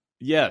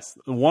 yes.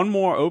 One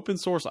more open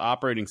source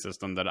operating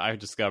system that I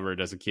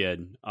discovered as a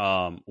kid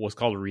was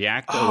called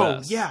React OS.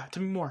 Oh, yeah.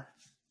 Tell me more.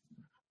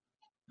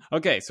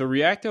 Okay, so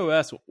React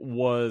OS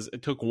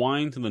it took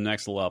Wine to the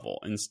next level.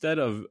 Instead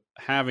of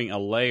having a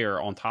layer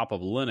on top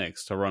of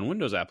Linux to run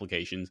Windows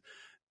applications,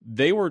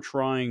 they were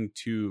trying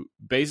to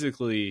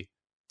basically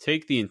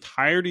take the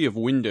entirety of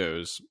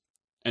Windows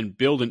and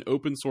build an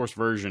open source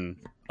version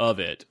of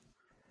it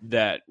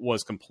that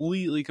was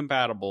completely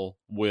compatible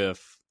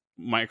with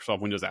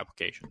Microsoft Windows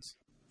applications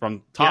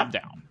from top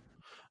down.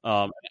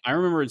 I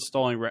remember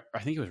installing, I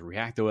think it was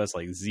React OS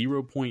like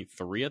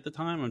 0.3 at the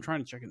time. I'm trying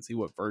to check and see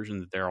what version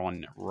that they're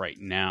on right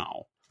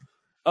now.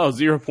 Oh,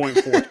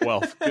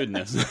 0.412.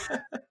 Goodness.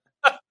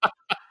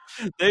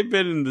 They've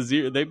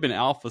been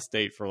alpha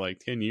state for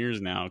like 10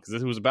 years now, because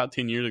this was about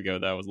 10 years ago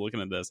that I was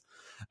looking at this.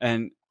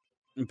 And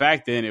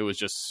back then it was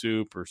just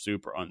super,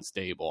 super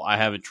unstable. I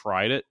haven't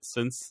tried it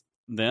since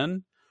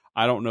then.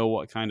 I don't know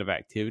what kind of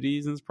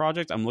activities in this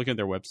project. I'm looking at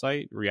their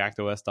website,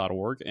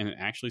 reactos.org, and it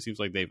actually seems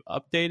like they've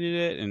updated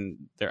it, and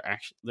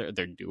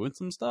they're doing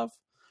some stuff.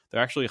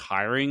 They're actually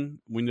hiring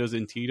Windows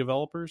NT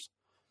developers.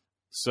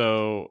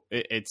 So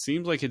it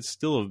seems like it's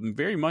still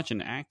very much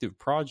an active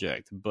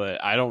project,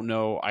 but I don't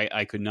know.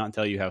 I could not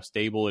tell you how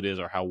stable it is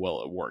or how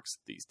well it works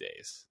these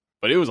days.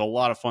 But it was a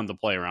lot of fun to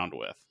play around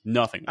with.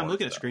 Nothing. I'm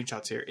looking at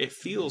screenshots here. It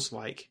feels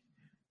like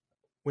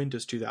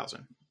Windows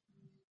 2000.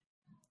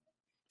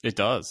 It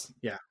does.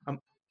 Yeah.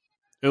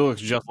 It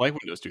looks just like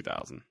Windows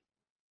 2000.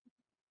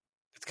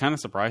 It's kind of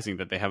surprising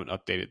that they haven't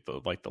updated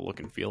the look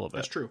and feel of it.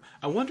 That's true.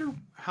 I wonder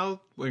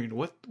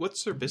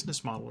what's their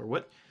business model, or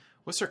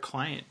what's their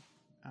client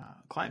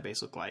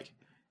base look like?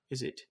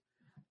 Is it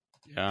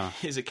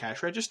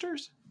cash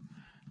registers?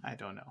 I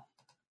don't know.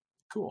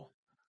 Cool.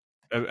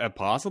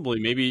 Possibly.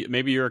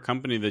 Maybe you're a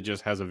company that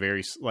just has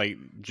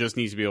just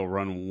needs to be able to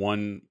run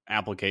one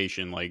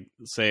application, like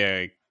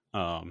say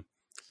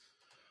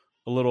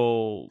a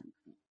little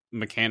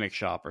mechanic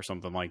shop or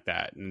something like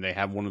that, and they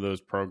have one of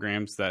those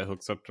programs that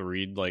hooks up to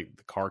read like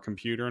the car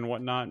computer and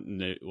whatnot,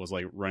 and it was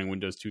like running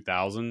Windows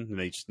 2000, and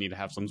they just need to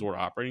have some sort of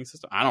operating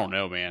system. I don't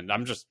know, man.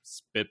 I'm just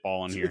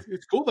spitballing here.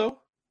 It's cool though.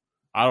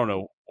 I don't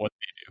know what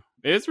they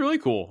do. It's really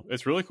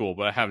cool,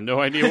 but I have no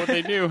idea what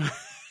they do.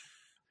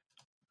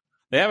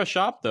 They have a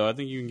shop though. I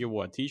think you can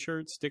get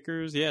t-shirts,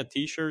 stickers. Yeah,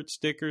 t-shirts,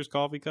 stickers,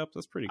 coffee cups.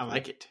 That's pretty cool. I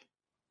like it.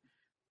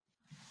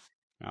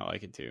 I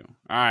like it too.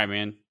 All right,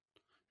 man.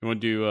 You want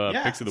to do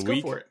picks of the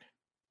week? Go for it.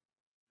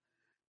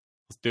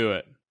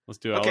 Let's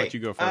do it. Okay. I'll let you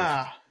go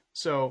first.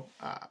 So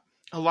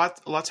a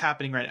lot's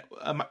happening right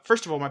now.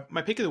 First of all,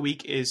 my pick of the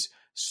week is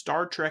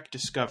Star Trek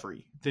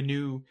Discovery, the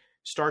new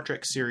Star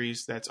Trek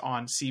series that's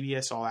on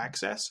CBS All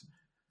Access.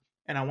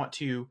 And I want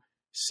to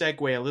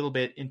segue a little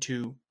bit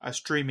into a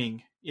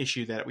streaming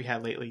issue that we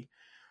had lately.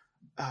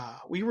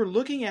 We were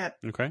looking at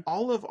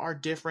all of our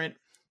different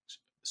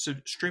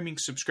streaming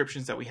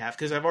subscriptions that we have,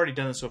 because I've already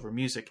done this over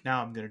music.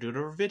 Now I'm going to do it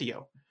over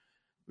video.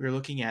 We were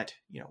looking at,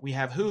 we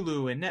have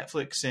Hulu and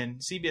Netflix and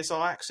CBS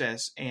All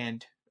Access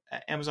and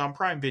Amazon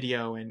Prime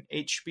Video and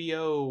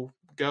HBO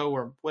Go,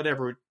 or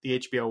whatever the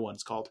HBO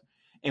one's called.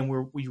 And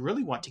we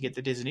really want to get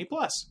the Disney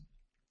Plus.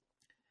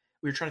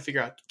 We were trying to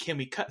figure out, can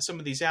we cut some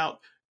of these out,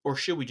 or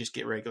should we just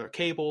get regular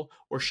cable,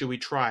 or should we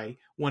try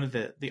one of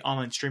the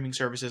online streaming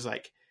services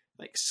like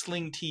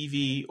Sling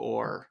TV,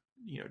 or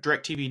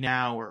DirecTV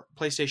Now, or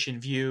PlayStation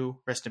View,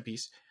 rest in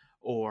peace,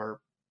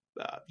 or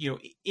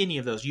any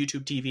of those,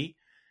 YouTube TV.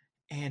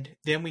 And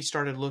then we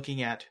started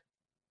looking at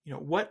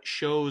what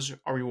shows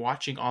are we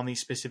watching on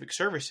these specific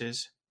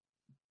services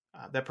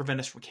that prevent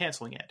us from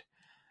canceling it.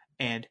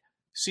 And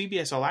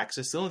CBS All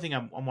Access, the only thing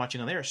I'm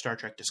watching on there is Star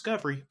Trek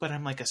Discovery, but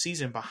I'm like a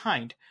season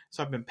behind.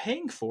 So I've been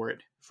paying for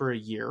it for a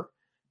year,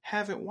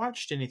 haven't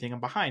watched anything, I'm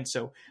behind.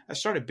 So I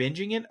started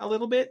binging it a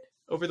little bit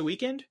over the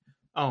weekend.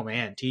 Oh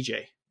man,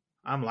 TJ,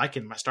 I'm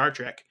liking my Star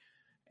Trek.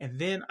 And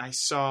then I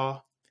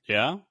saw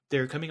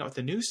they're coming out with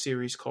a new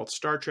series called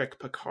Star Trek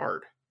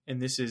Picard.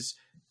 And this is,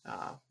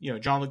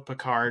 Jean-Luc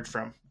Picard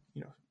from,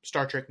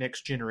 Star Trek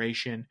Next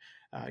Generation,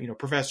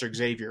 Professor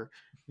Xavier,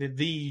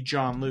 the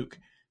Jean-Luc.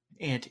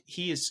 And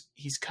he's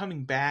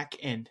coming back,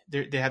 and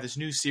they have this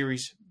new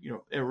series,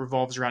 it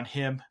revolves around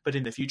him, but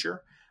in the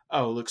future.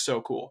 Oh, it looks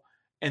so cool.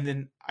 And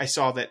then I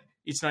saw that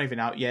it's not even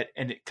out yet,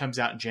 and it comes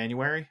out in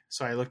January.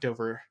 So I looked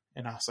over,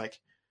 and I was like,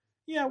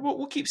 yeah,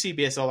 we'll keep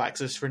CBS All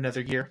Access for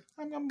another year.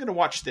 I'm going to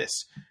watch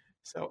this.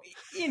 So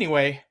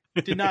anyway,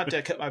 did not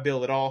cut my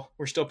bill at all.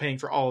 We're still paying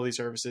for all of these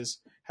services.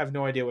 Have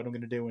no idea what I'm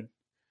going to do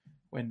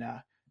when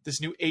this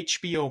new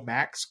HBO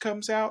Max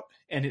comes out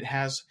and it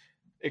has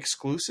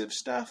exclusive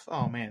stuff.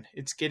 Oh man,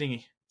 it's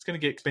going to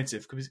get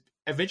expensive, because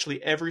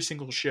eventually every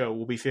single show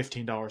will be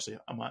 $15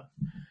 a month.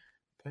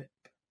 But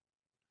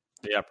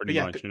pretty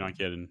much.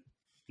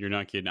 You're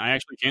not kidding. I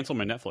actually canceled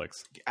my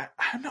Netflix.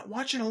 I'm not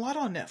watching a lot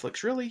on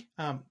Netflix, really.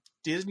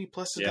 Disney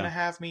Plus is going to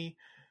have me.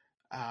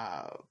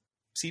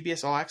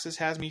 CBS All Access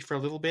has me for a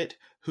little bit.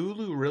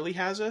 Hulu really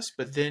has us,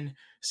 but then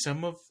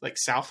some of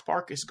South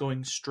Park is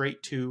going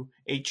straight to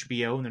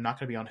HBO, and they're not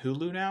going to be on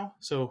Hulu now.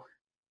 So,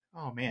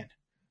 oh man.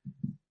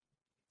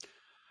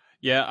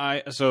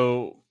 Yeah,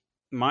 so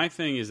my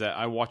thing is that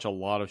I watch a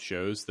lot of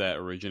shows that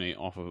originate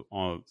off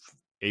of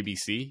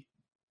ABC.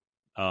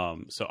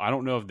 So I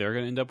don't know if they're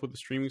going to end up with a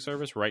streaming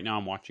service. Right now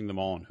I'm watching them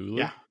all on Hulu.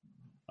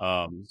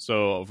 Yeah.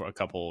 So a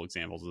couple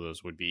examples of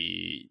those would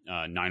be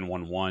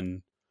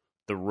 911,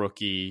 The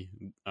Rookie.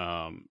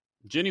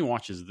 Jenny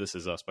watches This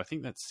Is Us, but I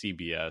think that's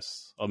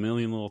CBS. A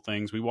Million Little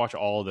Things. We watch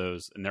all of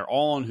those, and they're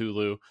all on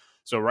Hulu.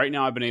 So right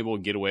now I've been able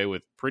to get away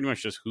with pretty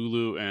much just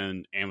Hulu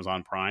and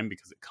Amazon Prime,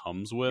 because it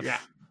comes with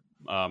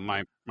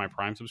my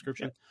Prime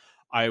subscription.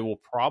 Yeah. I will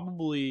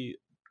probably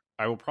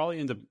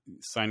end up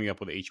signing up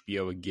with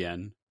HBO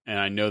again, and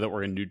I know that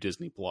we're going to do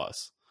Disney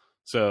Plus.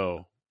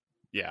 So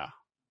yeah,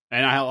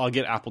 and I'll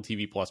get Apple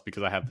TV Plus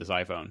because I have this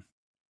iPhone.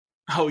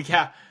 Oh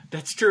yeah,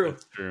 that's true.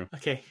 That's true.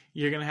 Okay,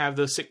 you're gonna have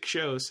those 6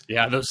 shows.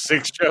 Yeah, those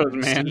 6 shows,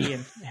 man.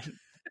 And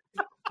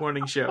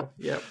morning show.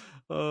 Yep.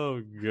 Oh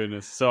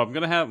goodness. So I'm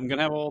gonna have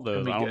all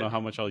those. I don't know how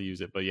much I'll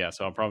use it, but yeah.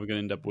 So I'm probably gonna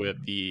end up with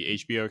the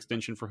HBO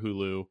extension for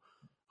Hulu,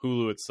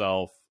 Hulu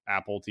itself,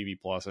 Apple TV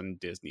Plus, and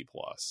Disney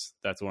Plus.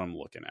 That's what I'm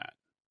looking at.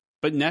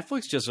 But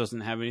Netflix just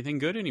doesn't have anything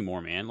good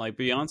anymore, man. Like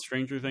beyond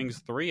Stranger Things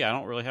 3, I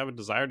don't really have a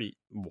desire to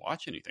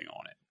watch anything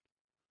on it.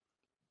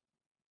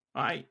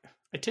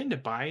 I tend to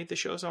buy the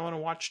shows I want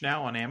to watch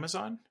now on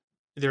Amazon.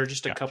 They're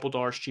just a couple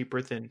dollars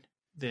cheaper than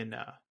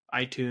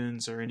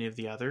iTunes or any of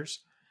the others.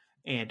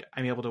 And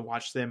I'm able to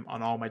watch them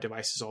on all my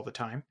devices all the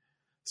time.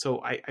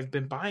 So I've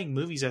been buying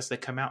movies as they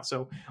come out.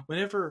 So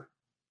whenever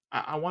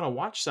I want to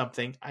watch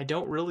something, I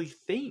don't really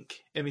think,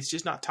 I mean, it's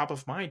just not top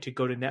of mind to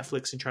go to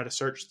Netflix and try to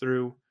search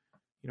through,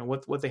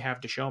 what they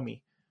have to show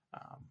me.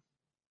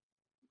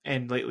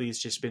 And lately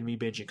it's just been me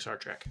binging Star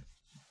Trek.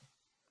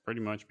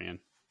 Pretty much, man.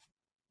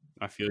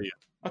 I feel you.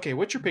 Okay,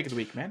 what's your pick of the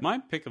week, man? My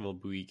pick of the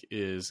week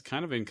is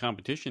kind of in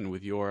competition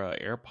with your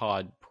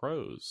AirPod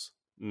Pros.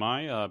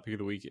 My pick of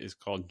the week is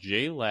called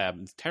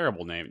JLab. It's a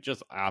terrible name.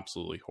 Just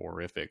absolutely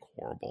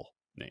horrible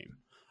name.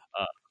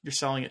 You're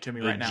selling it to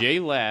me right now.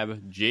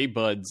 JLab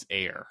JBuds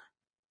Air.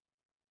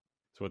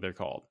 That's what they're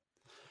called.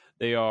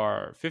 They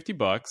are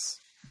 $50.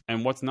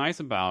 And what's nice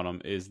about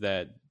them is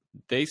that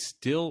they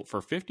still,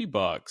 for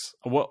 $50,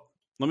 well,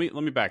 let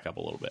me back up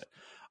a little bit.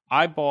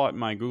 I bought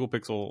my Google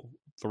Pixel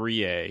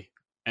 3A,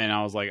 and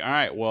I was like, all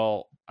right,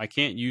 well, I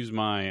can't use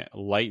my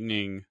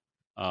Lightning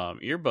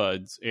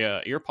earpods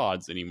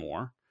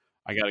anymore.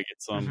 I got to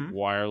get some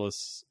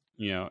wireless,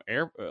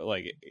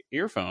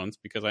 earphones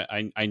because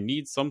I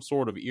need some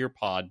sort of ear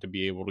pod to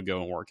be able to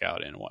go and work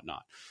out in and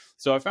whatnot.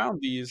 So I found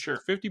these Sure.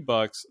 for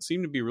 $50,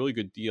 seem to be a really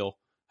good deal.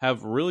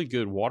 Have really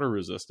good water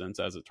resistance,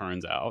 as it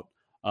turns out.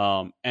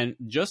 And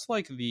just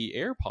like the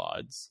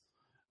AirPods,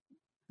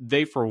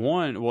 they for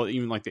one, well,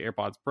 even like the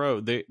AirPods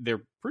Pro,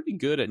 they're pretty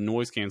good at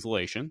noise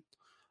cancellation.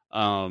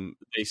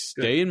 They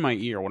stay Good. in my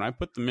ear when I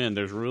put them in.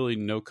 There's really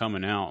no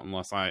coming out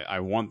unless I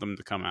want them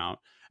to come out.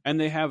 And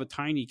they have a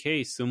tiny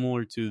case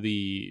similar to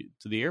the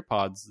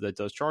AirPods that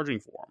does charging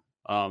for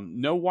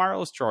them. No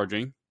wireless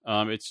charging.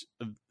 It's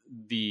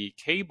the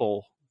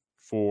cable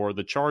for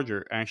the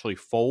charger actually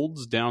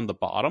folds down the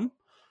bottom.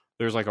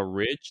 There's like a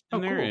ridge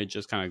in there, and Cool. it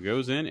just kind of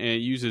goes in, and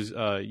it uses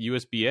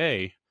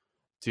USB-A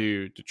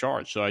to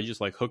charge. So I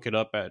just like hook it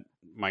up at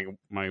my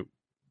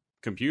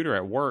computer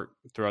at work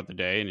throughout the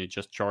day, and it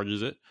just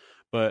charges it.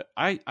 But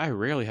I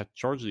rarely have to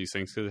charge these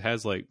things because it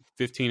has like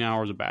 15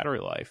 hours of battery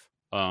life.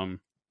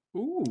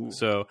 Ooh.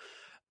 So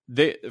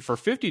they for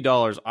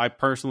 $50, I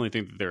personally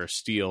think that they're a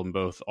steal in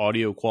both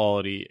audio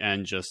quality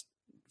and just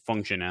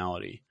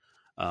functionality.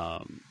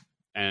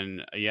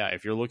 And yeah,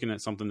 if you're looking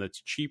at something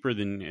that's cheaper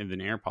than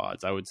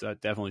AirPods, I would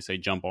definitely say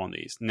jump on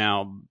these.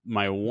 Now,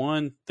 my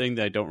one thing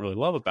that I don't really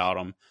love about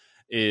them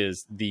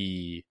is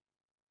the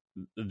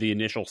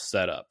initial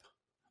setup.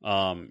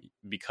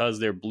 Because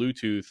they're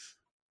Bluetooth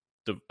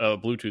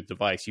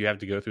device, you have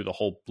to go through the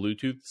whole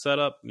Bluetooth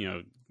setup,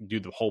 do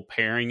the whole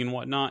pairing and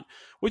whatnot,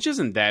 which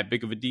isn't that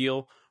big of a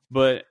deal.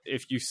 But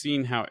if you've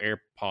seen how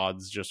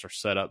AirPods just are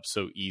set up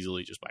so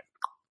easily, just by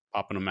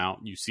popping them out,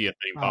 you see a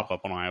thing pop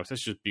up on iOS.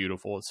 It's just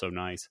beautiful. It's so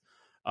nice.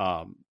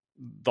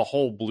 The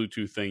whole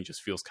Bluetooth thing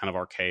just feels kind of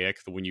archaic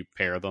when you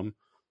pair them.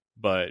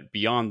 But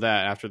beyond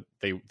that, after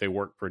they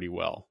work pretty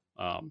well.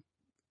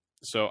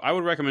 So I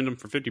would recommend them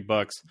for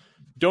 $50.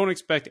 Don't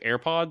expect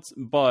AirPods,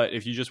 but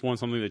if you just want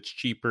something that's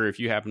cheaper, if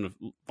you happen to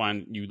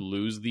find you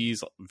lose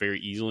these very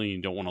easily and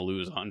you don't want to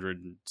lose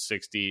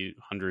 $160,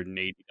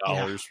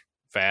 $180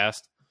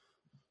 fast,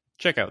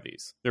 check out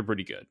these. They're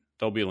pretty good.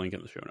 There'll be a link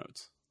in the show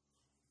notes.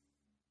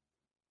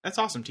 That's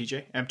awesome,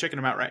 TJ. I'm checking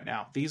them out right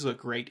now. These look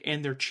great,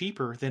 and they're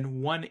cheaper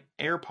than one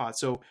AirPod.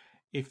 So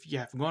if you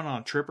have going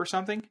on a trip or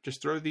something,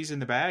 just throw these in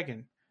the bag,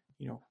 and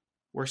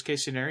worst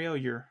case scenario,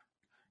 you're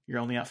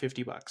only out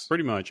 $50.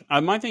 Pretty much.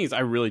 My thing is, I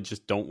really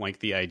just don't like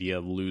the idea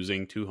of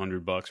losing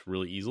 $200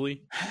 really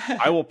easily.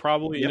 I will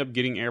probably end up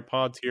getting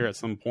AirPods here at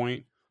some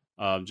point,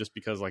 just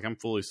because like I'm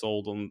fully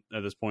sold on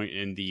at this point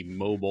in the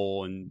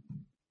mobile and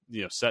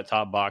set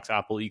top box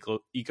Apple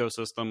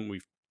ecosystem.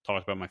 We've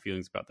talked about my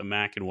feelings about the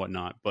Mac and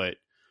whatnot, but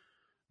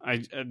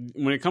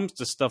when it comes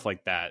to stuff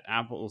like that,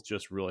 Apple's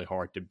just really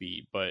hard to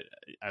beat. But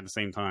at the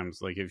same time,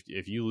 it's like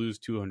if you lose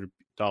 $200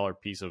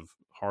 piece of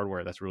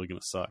hardware, that's really going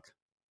to suck.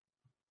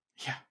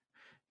 Yeah,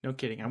 no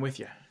kidding. I'm with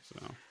you. So,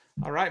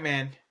 all right,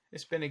 man.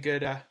 It's been a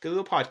good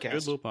little podcast.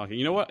 Good little podcast.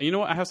 You know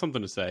what? I have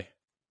something to say.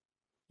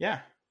 Yeah.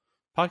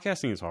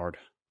 Podcasting is hard.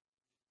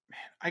 Man,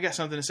 I got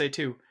something to say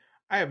too.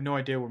 I have no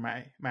idea where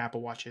my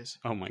Apple Watch is.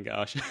 Oh my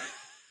gosh.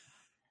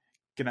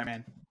 Good night,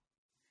 man.